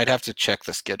 I'd have to check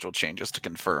the schedule changes to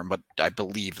confirm, but I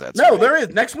believe that's No, right. there is.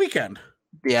 Next weekend.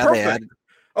 Yeah, Perfect. they had.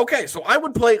 Okay, so I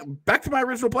would play, back to my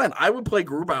original plan, I would play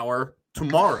Grubauer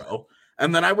tomorrow,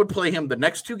 and then I would play him the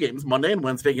next two games, Monday and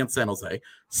Wednesday against San Jose,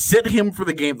 sit him for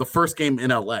the first game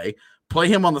in LA, play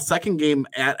him on the second game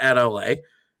at LA,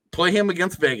 play him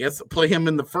against Vegas, play him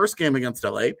in the first game against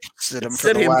LA, sit him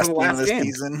for the last game of the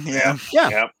season. Yeah.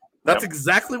 That's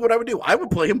exactly what I would do. I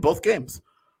would play him both games.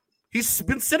 He's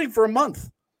been sitting for a month.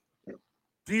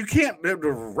 You can't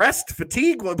rest,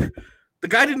 fatigue. The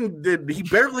guy he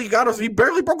barely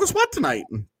broke a sweat tonight.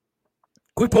 Can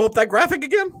we pull up that graphic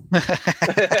again?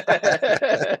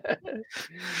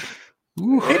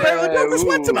 He barely broke a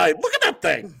sweat tonight. Look at that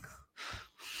thing.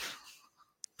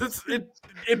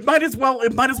 It might as well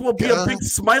be a big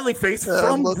smiley face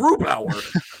from Grubauer.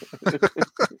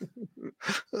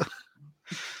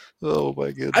 Oh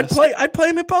my goodness. I'd play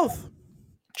him at both.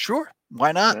 Sure.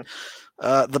 Why not?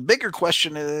 Yeah. The bigger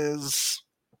question is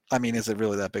it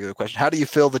really that big of a question? How do you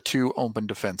fill the two open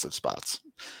defensive spots?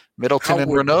 Middleton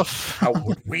and Renouf? How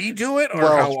would we do it, or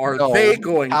how are they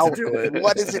going to do it?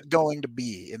 What is it going to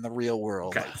be in the real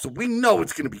world? Okay, so we know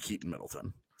it's going to be Keaton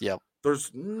Middleton. Yep.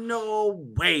 There's no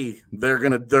way they're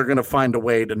gonna find a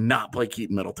way to not play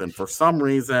Keaton Middleton for some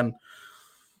reason.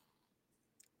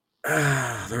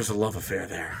 There's a love affair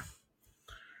there.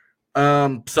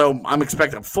 So I'm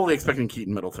fully expecting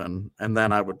Keaton Middleton, and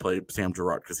then I would play Sam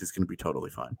Girard because he's going to be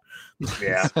totally fine.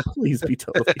 Yeah, please be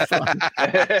totally fine.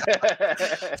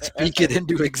 Speak it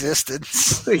into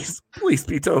existence. Please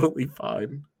be totally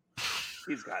fine.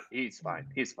 He's fine.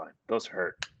 He's fine. Those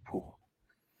hurt.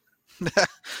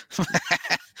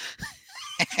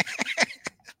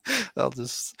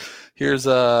 Here's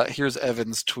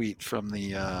Evan's tweet from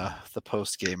the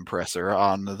post-game presser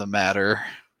on the matter.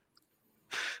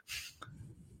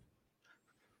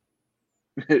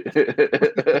 Well,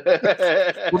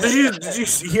 did you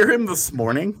hear him this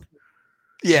morning?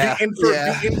 Yeah.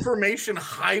 The information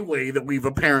highway that we've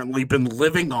apparently been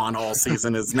living on all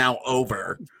season is now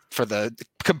over. For the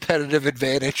competitive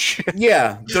advantage.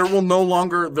 Yeah, there will no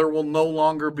longer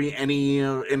be any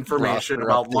information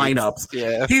about lineups.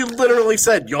 Yeah. He literally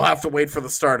said you'll have to wait for the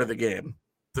start of the game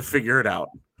to figure it out.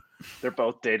 They're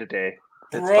both day to day.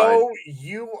 Bro,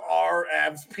 you are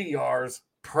Avs PR's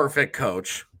perfect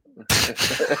coach.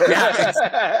 Yeah,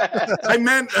 I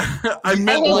meant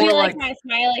more like my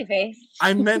smiley face.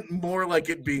 I meant more like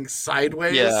it being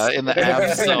sideways. Yeah, in the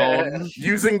Avs zone.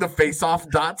 Using the face-off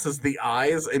dots as the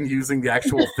eyes and using the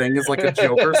actual thing as like a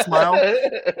Joker smile.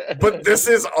 But this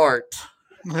is art.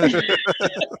 I had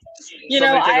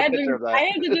to do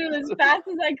it as fast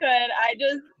as I could. I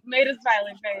just made a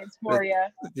smiley face for you.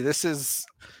 This is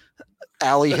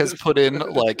Allie has put in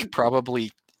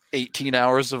probably 18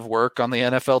 hours of work on the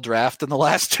NFL draft in the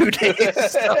last 2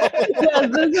 days. So. Yeah,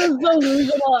 this is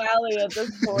delusional alley at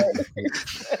this point.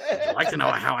 I'd like to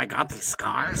know how I got these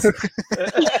scars. Oh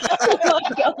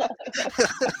my god.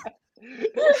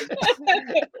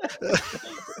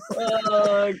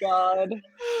 Oh god.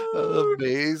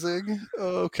 Amazing.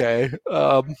 Okay.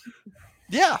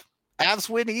 Yeah. Avs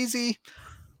win easy.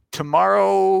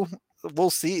 Tomorrow we'll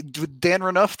see. Would Dan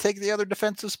Renouf take the other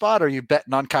defensive spot, or are you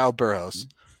betting on Kyle Burrows?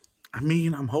 I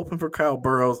mean, I'm hoping for Kyle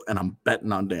Burrows, and I'm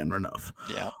betting on Dan Renouf.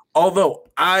 Yeah. Although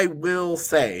I will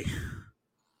say,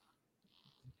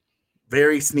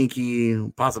 very sneaky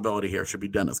possibility here should be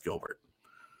Dennis Gilbert.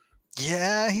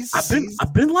 Yeah,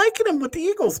 I've been liking him with the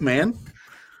Eagles, man.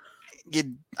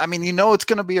 It's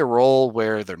going to be a role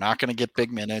where they're not going to get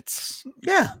big minutes.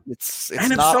 Yeah, it's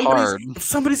and not hard. If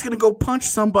somebody's going to go punch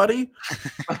somebody,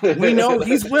 we know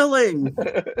he's willing.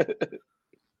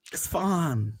 It's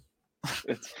fun.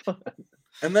 It's fun.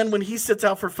 And then when he sits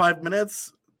out for 5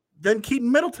 minutes, then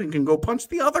Keaton Middleton can go punch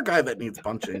the other guy that needs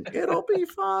punching. It'll be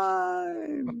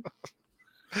fine.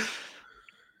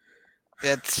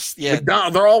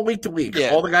 They're all week to week. Yeah.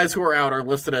 All the guys who are out are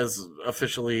listed as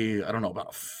officially, I don't know about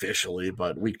officially,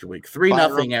 but week to week.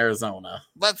 3-0 Arizona.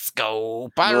 Let's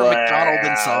go. Byron McDonald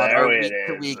and Son are week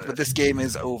to week, is. but this game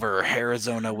is over.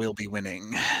 Arizona will be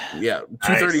winning. Yeah,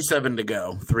 2:37 to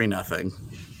go. 3-0.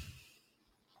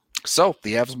 So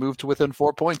the Avs move to within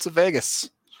 4 points of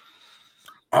Vegas.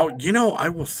 Oh, I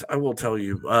will tell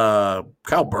you,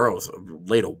 Kyle Burrows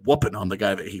laid a whooping on the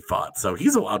guy that he fought, so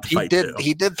he's allowed to fight too.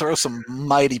 He did throw some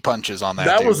mighty punches on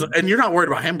that. And you're not worried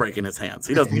about him breaking his hands.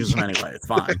 He doesn't use them anyway. It's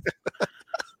fine.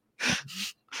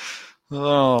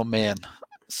 Oh man.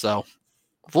 So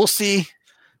we'll see.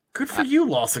 Good for you,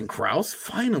 Lawson Krause.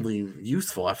 Finally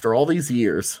useful after all these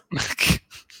years.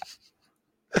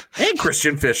 And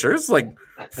Christian Fisher's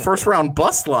first round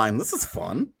bust line. This is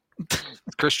fun.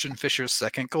 Christian Fisher's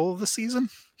second goal of the season.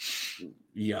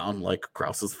 Yeah, on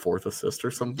Krause's fourth assist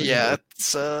or something. Yeah,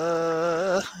 it's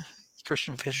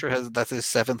Christian Fisher that's his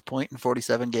 7th point in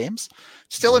 47 games.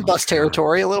 Still in bust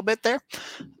territory a little bit there,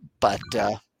 but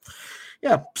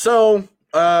yeah. So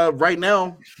right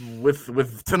now,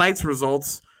 with tonight's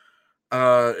results,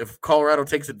 if Colorado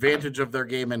takes advantage of their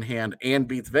game in hand and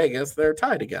beats Vegas, they're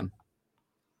tied again.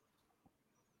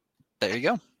 There you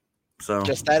go. So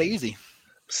just that easy.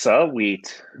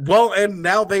 Sweet. Well, and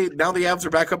now the Avs are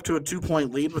back up to a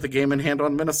 2-point lead with a game in hand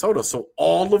on Minnesota. So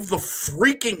all of the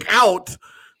freaking out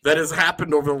that has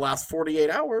happened over the last 48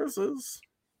 hours is,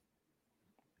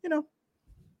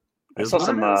 I saw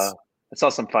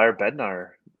some Fire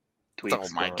Bednar tweets. Oh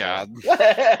my god!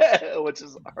 Which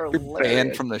is hilarious. You're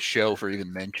banned from the show for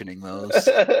even mentioning those.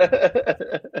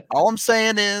 All I'm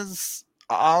saying is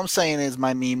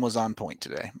my meme was on point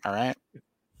today. All right.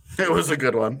 It was a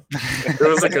good one. It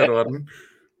was a good one.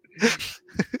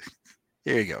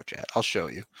 Here you go, Chad. I'll show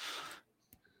you.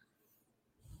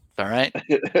 All right.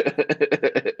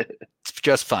 It's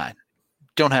just fine.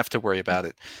 Don't have to worry about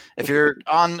it. If you're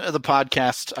on the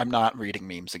podcast, I'm not reading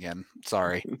memes again.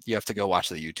 Sorry. You have to go watch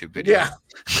the YouTube video. Yeah.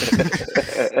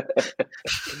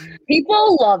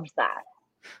 People loved that.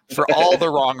 For all the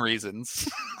wrong reasons.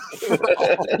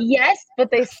 Yes, but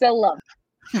they still love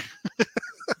it.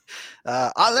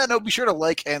 On that note, be sure to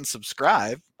like and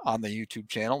subscribe on the YouTube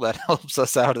channel. That helps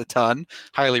us out a ton.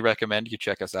 Highly recommend you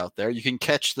check us out there. You can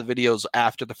catch the videos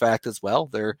after the fact as well.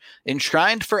 They're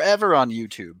enshrined forever on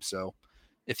YouTube. So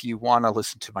if you want to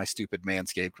listen to my stupid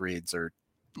Manscaped reads or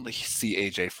see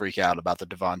AJ freak out about the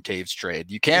Devon Taves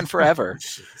trade, you can forever.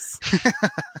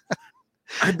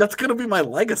 That's going to be my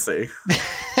legacy.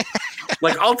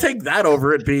 I'll take that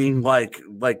over it being like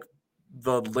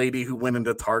the lady who went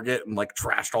into Target and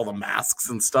trashed all the masks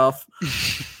and stuff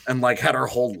and had her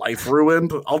whole life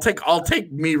ruined. I'll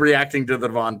take me reacting to the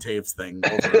Devon Taves thing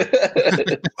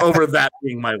over that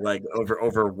being my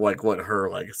over what her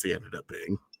legacy ended up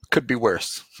being. Could be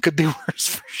worse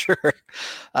for sure.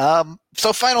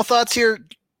 So final thoughts here.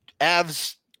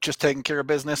 Avs just taking care of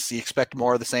business. You expect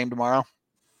more of the same tomorrow?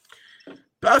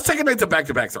 Second nights of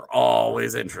back-to-backs are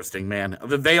always interesting, man.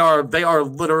 They are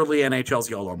literally NHL's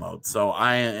YOLO mode. So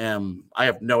I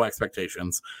have no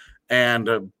expectations.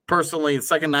 And personally,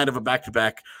 second night of a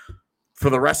back-to-back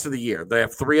for the rest of the year, they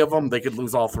have 3 of them. They could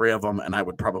lose all 3 of them, and I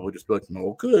would probably just be like,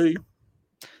 okay.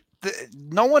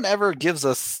 No one ever gives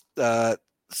us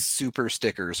super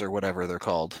stickers or whatever they're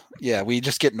called. Yeah, we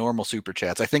just get normal super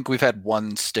chats. I think we've had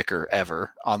 1 sticker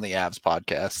ever on the Avs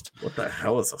podcast. What the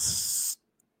hell is a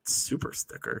super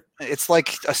sticker? It's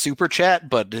like a super chat,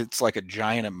 but it's like a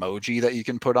giant emoji that you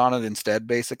can put on it instead,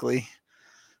 basically.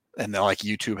 And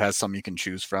YouTube has some you can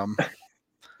choose from.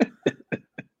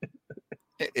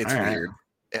 It's All right. weird.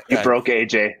 You broke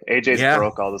AJ. AJ's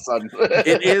broke all of a sudden.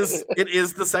 It is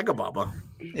the Sega Baba.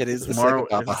 It is the Tomorrow,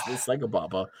 Sega Baba. it's the Sega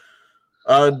Baba.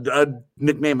 A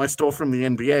nickname I stole from the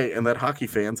NBA and that hockey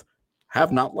fans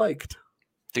have not liked.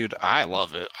 Dude, I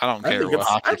love it. I don't I care think what it's-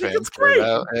 I hockey think fans it's care great.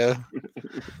 about. Yeah.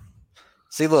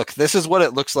 See, look, this is what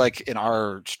it looks like in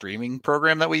our streaming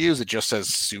program that we use. It just says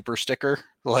super sticker.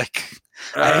 Like,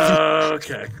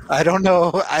 Okay. I don't know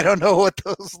what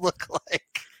those look like.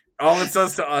 All it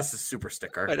says to us is super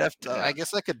sticker. I'd have to. I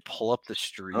guess I could pull up the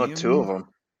stream. Oh, 2 of them.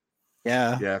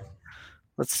 Yeah. Yeah.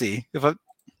 Let's see if I.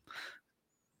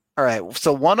 All right.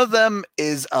 So one of them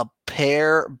is a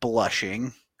pair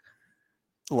blushing,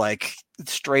 like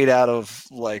straight out of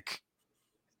like.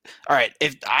 All right.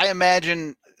 If I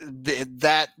imagine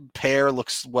that pair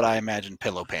looks what I imagine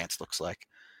Pillow Pants looks like.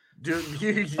 Dude,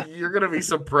 you're gonna be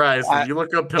surprised when you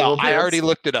look up Pillow Pants. I already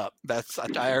looked it up. I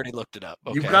already looked it up.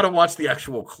 Okay. You've got to watch the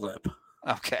actual clip.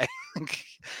 Okay.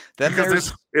 Then Because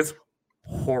there's it's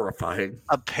horrifying.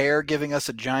 a pair giving us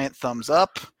a giant thumbs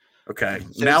up. Okay.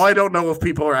 Now I don't know if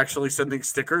people are actually sending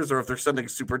stickers or if they're sending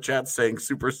super chats saying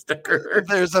super sticker.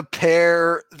 There's a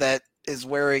pair that is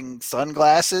wearing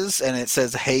sunglasses and it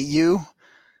says, "Hey you."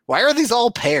 Why are these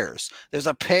all pairs? There's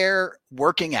a pair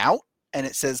working out and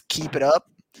it says, "Keep it up."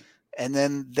 And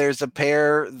then there's a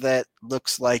pair that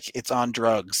looks like it's on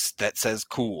drugs that says,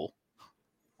 "Cool."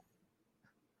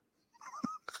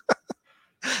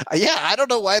 Yeah, I don't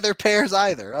know why they're pairs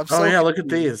either. Look at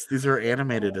these. These are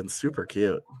animated and super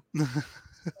cute. This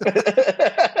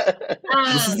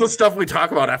is the stuff we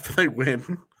talk about after they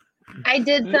win. I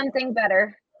did something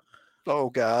better. Oh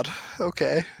God.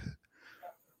 Okay.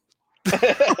 Is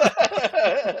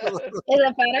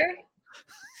it better?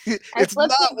 It's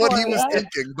not flipped it what for he was ya.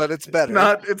 thinking, but it's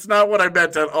better. It's not what I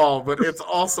meant at all, but it's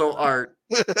also art.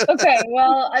 Okay,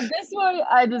 well, at this one,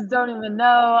 I just don't even know.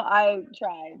 I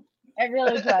tried. I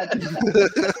really tried.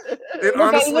 It Look, I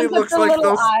honestly even took looks the like little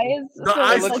those. eyes. The so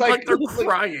eyes it's look like they're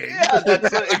crying. Yeah,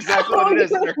 that's exactly what it is.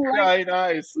 They're crying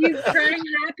eyes. He's crying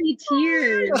happy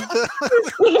tears.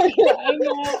 I'm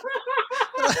not.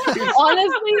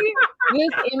 Honestly, this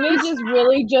image is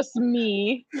really just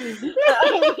me. He's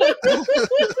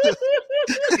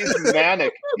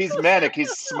manic. He's manic.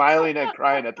 He's smiling and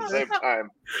crying at the same time.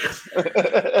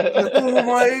 Oh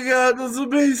my God, that's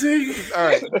amazing. All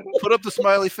right, put up the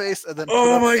smiley face and then put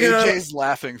Oh up my God. AJ's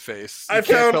laughing face. I You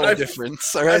can't found- tell I- the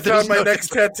difference. All I right, found my next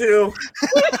tattoo.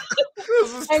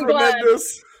 This is I'm glad.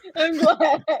 tremendous. I'm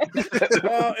glad.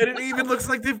 And it even looks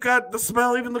like they've got the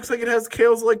smile. Even looks like it has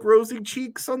Kale's like rosy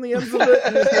cheeks on the ends of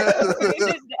it.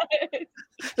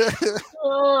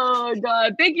 Oh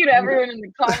God! Thank you to everyone in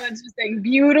the comments just saying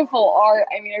beautiful art.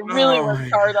 I mean, I really Oh, worked my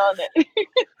hard on it.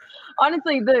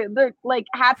 Honestly, the like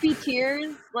happy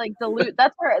tears, like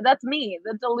that's me.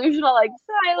 The delusional, like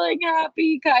smiling,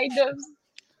 happy kind of.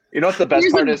 You know what the best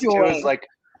Tears part of is too joy. is like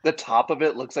the top of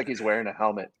it looks like he's wearing a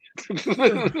helmet.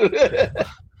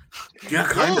 Yeah,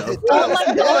 kind of. Oh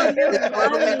my God! It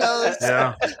totally does.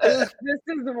 Yeah. This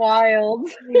is wild.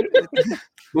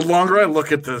 The longer I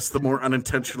look at this, the more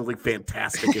unintentionally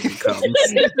fantastic it becomes.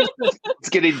 It's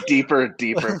getting deeper and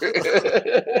deeper.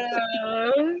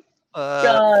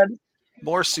 God.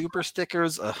 More super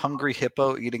stickers, a hungry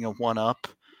hippo eating a 1-up,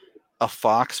 a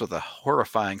fox with a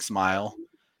horrifying smile,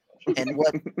 and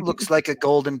what looks like a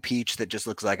golden peach that just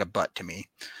looks like a butt to me.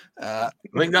 I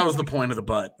think that was the point of the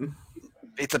butt.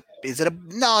 It's a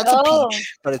no, it's Oh. a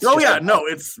peach, but it's Oh just yeah, a- no,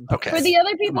 it's okay. For the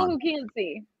other people on. who can't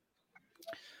see.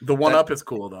 the one up is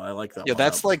cool though. I like that. Yeah, one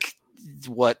that's up. like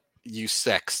what you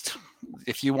sext.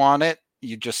 If you want it,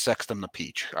 you just sext them the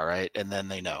peach, all right, and then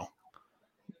they know.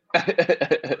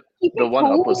 The one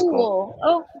up was cool.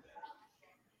 Oh,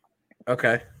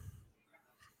 Okay.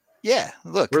 Yeah,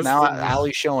 look, Where's now the-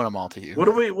 Allie's showing them all to you. What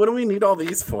do we need all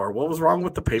these for? What was wrong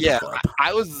with the paper Yeah, clip?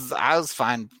 I was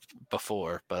fine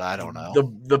before, but I don't know.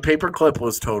 The paper clip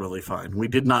was totally fine. We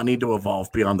did not need to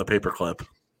evolve beyond the paper clip.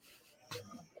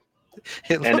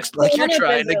 It And- looks like you're One of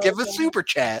trying to those give a are- super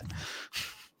chat.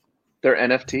 They're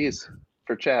NFTs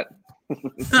for chat.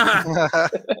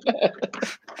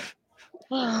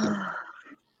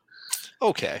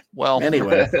 Okay, well,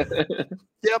 Anyway,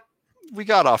 yep, we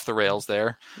got off the rails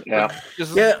there. Yeah.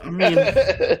 Just- yeah, I mean,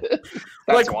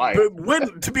 That's why. but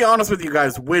win. To be honest with you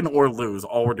guys, win or lose,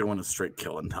 all we're doing is straight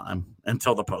killing time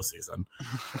until the postseason.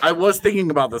 I was thinking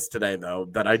about this today, though,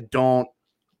 that I don't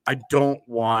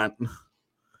want.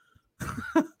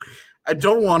 I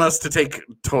don't want us to take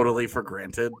totally for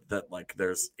granted that like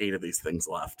there's 8 of these things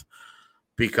left,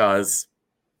 because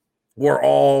we're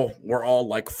all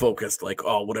like focused, like,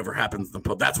 oh, whatever happens in the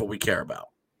post, that's what we care about.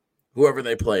 Whoever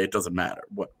they play, it doesn't matter.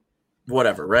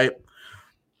 Whatever, right?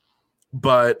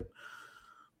 But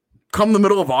come the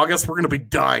middle of August, we're going to be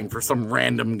dying for some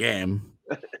random game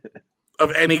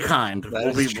of any kind.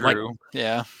 That is true. Like,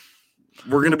 yeah.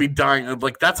 We're going to be dying.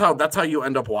 Like, that's how you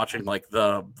end up watching like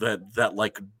that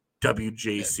like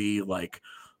WJC like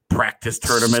practice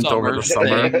tournament over the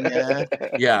summer.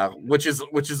 Yeah, which is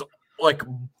like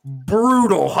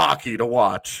brutal hockey to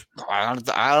watch. I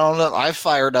don't know. I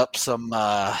fired up some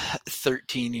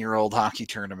 13-year-old hockey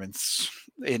tournaments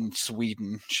in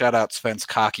Sweden. Shout out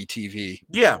Svensk Hockey TV.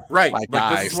 Yeah, right. Like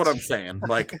this is what I'm saying.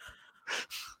 Like,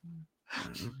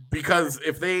 because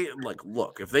if they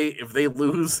if they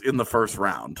lose in the first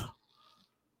round,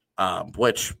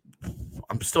 which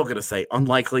I'm still gonna say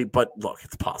unlikely, but look,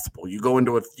 it's possible. You go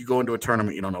into a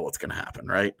tournament, you don't know what's gonna happen,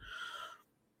 right?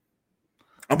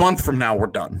 A month from now, we're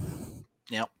done.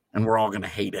 Yep. And we're all going to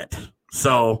hate it.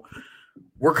 So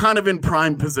we're kind of in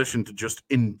prime position to just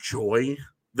enjoy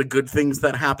the good things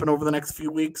that happen over the next few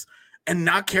weeks and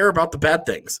not care about the bad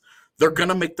things. They're going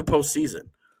to make the postseason.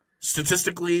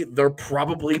 Statistically, they're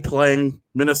probably playing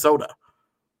Minnesota.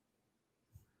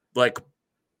 Like,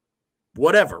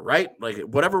 whatever, right? Like,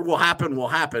 whatever will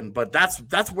happen. But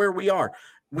that's where we are.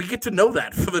 We get to know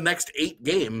that for the next 8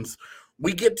 games.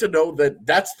 We get to know that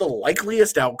that's the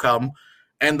likeliest outcome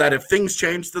and that if things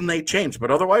change, then they change.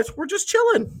 But otherwise, we're just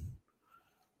chilling.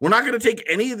 We're not going to take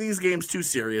any of these games too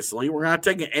seriously. We're not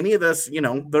taking any of this,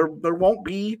 there won't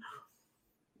be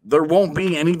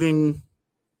anything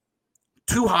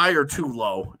too high or too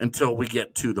low until we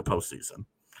get to the postseason.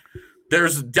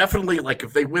 There's definitely, like,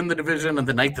 if they win the division and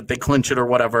the night that they clinch it or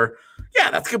whatever, yeah,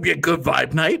 that's going to be a good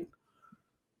vibe night.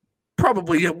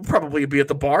 Probably be at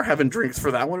the bar having drinks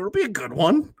for that one. It'll be a good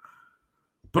one.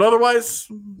 But otherwise,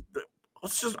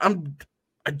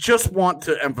 I just want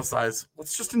to emphasize,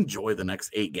 let's just enjoy the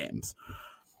next 8 games.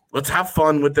 Let's have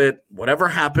fun with it. Whatever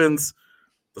happens,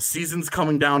 the season's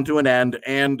coming down to an end,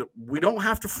 and we don't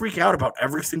have to freak out about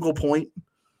every single point.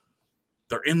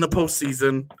 They're in the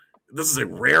postseason. This is a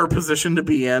rare position to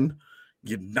be in.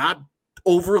 You're not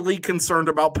overly concerned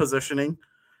about positioning.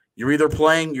 You're either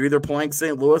playing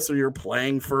St. Louis or you're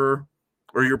playing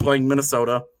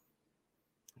Minnesota.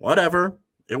 Whatever.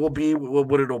 It will be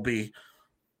what it'll be.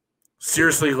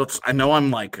 Seriously, I know I'm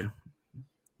like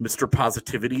Mr.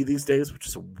 Positivity these days, which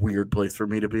is a weird place for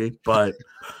me to be, but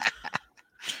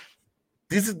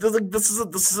this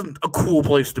is a cool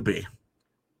place to be.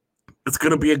 It's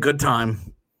going to be a good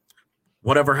time.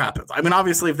 Whatever happens. I mean,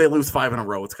 obviously if they lose 5 in a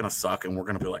row, it's going to suck and we're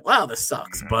going to be like, wow, this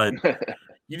sucks, but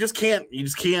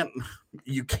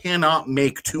you cannot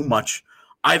make too much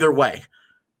either way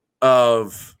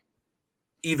of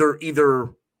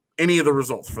either any of the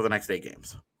results for the next 8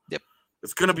 games. Yep.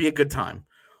 It's going to be a good time.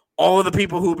 All of the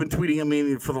people who have been tweeting at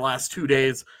me for the last 2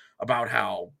 days about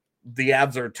how the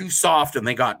Avs are too soft and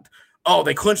they clinched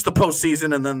the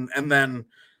postseason and then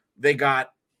they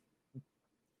got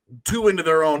too into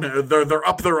their own, they're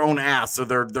up their own ass, or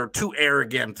they're too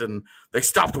arrogant and they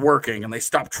stopped working and they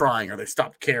stopped trying or they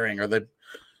stopped caring or they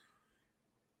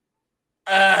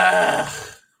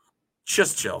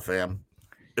just chill, fam.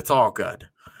 It's all good.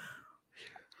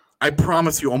 I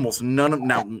promise you almost none of,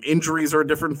 now injuries are a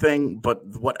different thing, but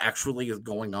what actually is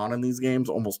going on in these games,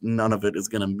 almost none of it is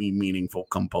going to be meaningful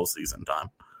come postseason time.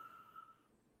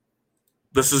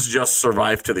 This is just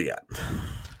survive to the end.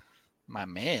 My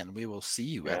man, we will see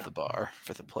you at the bar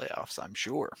for the playoffs, I'm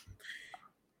sure.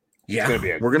 Yeah,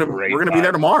 we're gonna be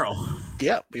there tomorrow.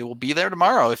 Yeah, we will be there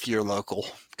tomorrow if you're local.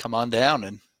 Come on down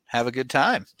and have a good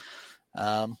time.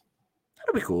 That'll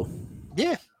be cool.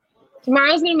 Yeah.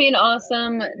 Tomorrow's going to be an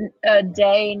awesome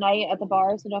night at the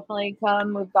bar, so definitely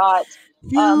come. We've got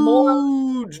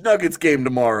huge Nuggets game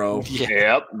tomorrow.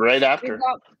 Yep, right after.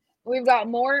 We've got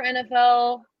more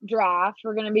NFL draft.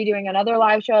 We're going to be doing another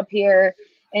live show up here.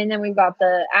 And then we've got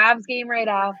the Avs game right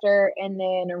after. And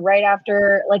then right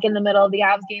after, like in the middle of the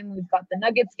Avs game, we've got the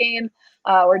Nuggets game.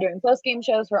 We're doing post-game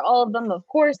shows for all of them, of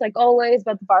course, like always.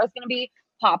 But the bar's going to be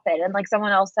popping. And like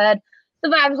someone else said, the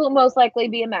vibes will most likely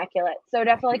be immaculate. So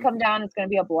definitely come down. It's going to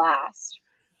be a blast.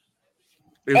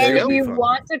 And if you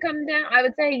want to come down, I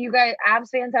would say you guys, Avs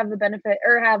fans, have the benefit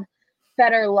or have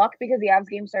better luck because the Avs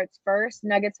game starts first.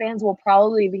 Nuggets fans will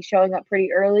probably be showing up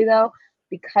pretty early, though,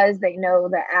 because they know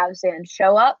that Avs fans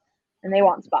show up and they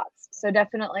want spots. So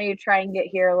definitely try and get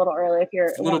here a little early if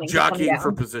you're a little jockeying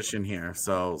for position here.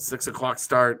 So 6 o'clock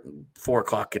start, 4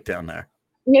 o'clock get down there.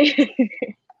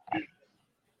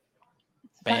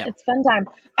 It's fun time.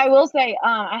 I will say,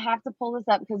 I have to pull this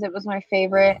up because it was my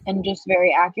favorite and just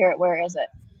very accurate. Where is it?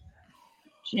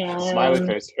 Smiley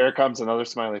face. Here comes another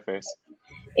smiley face.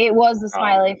 It was the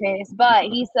smiley face, but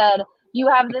he said you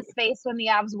have this face when the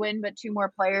Avs win, but 2 more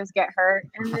players get hurt,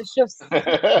 and it's just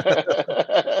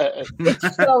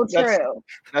it's so true.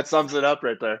 That sums it up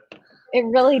right there. It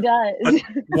really does.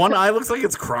 One eye looks like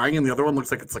it's crying, and the other one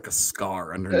looks like it's like a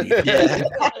scar underneath. Yeah.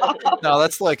 No,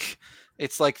 that's like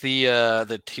it's like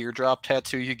the teardrop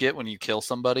tattoo you get when you kill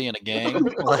somebody in a game.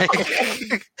 Like,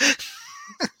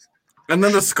 and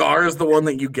then the scar is the one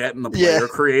that you get in the player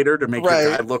creator to make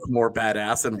your guy look more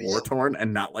badass and war torn,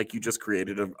 and not like you just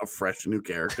created a fresh new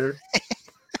character.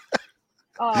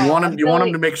 You want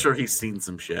him to make sure he's seen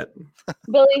some shit.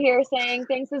 Billy here saying,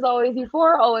 "Thanks as always, you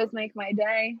 4 always make my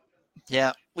day."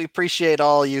 Yeah, we appreciate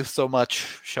all you so much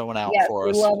showing out for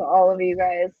us. We love all of you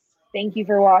guys. Thank you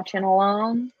for watching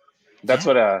along. That's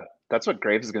what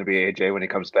Graves is going to be, AJ, when he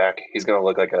comes back. He's going to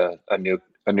look like a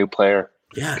new player.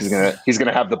 Yes. He's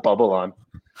gonna have the bubble on.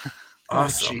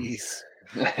 Awesome. Jeez.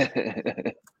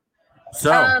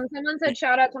 So someone said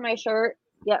shout out to my shirt.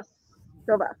 Yes.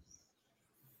 Go back.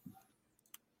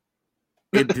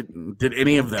 Did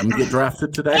any of them get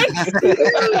drafted today? You do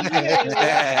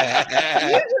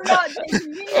not take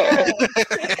me.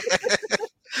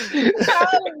 How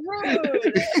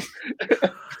rude.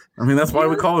 I mean, that's why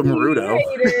we call him Rudo.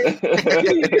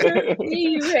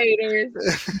 You haters.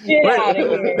 Get out of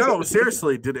here. No,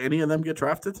 seriously, did any of them get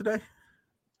drafted today?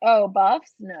 Oh,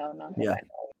 Buffs? No, not that I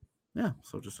know. Yeah,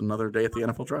 so just another day at the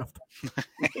NFL draft.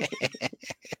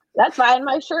 That's fine.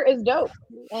 My shirt is dope.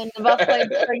 And the Buffs played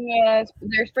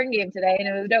their spring game today, and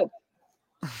it was dope.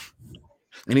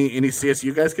 Any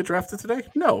CSU guys get drafted today?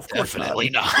 No, of course Definitely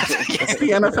not. It's the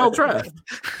NFL draft.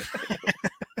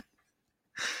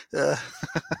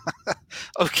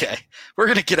 Okay, we're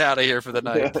gonna get out of here for the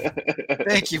night.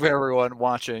 Thank you, everyone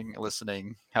watching,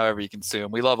 listening, however you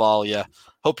consume. We love all of you.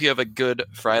 Hope you have a good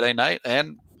Friday night,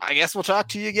 and I guess we'll talk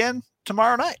to you again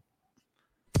tomorrow night.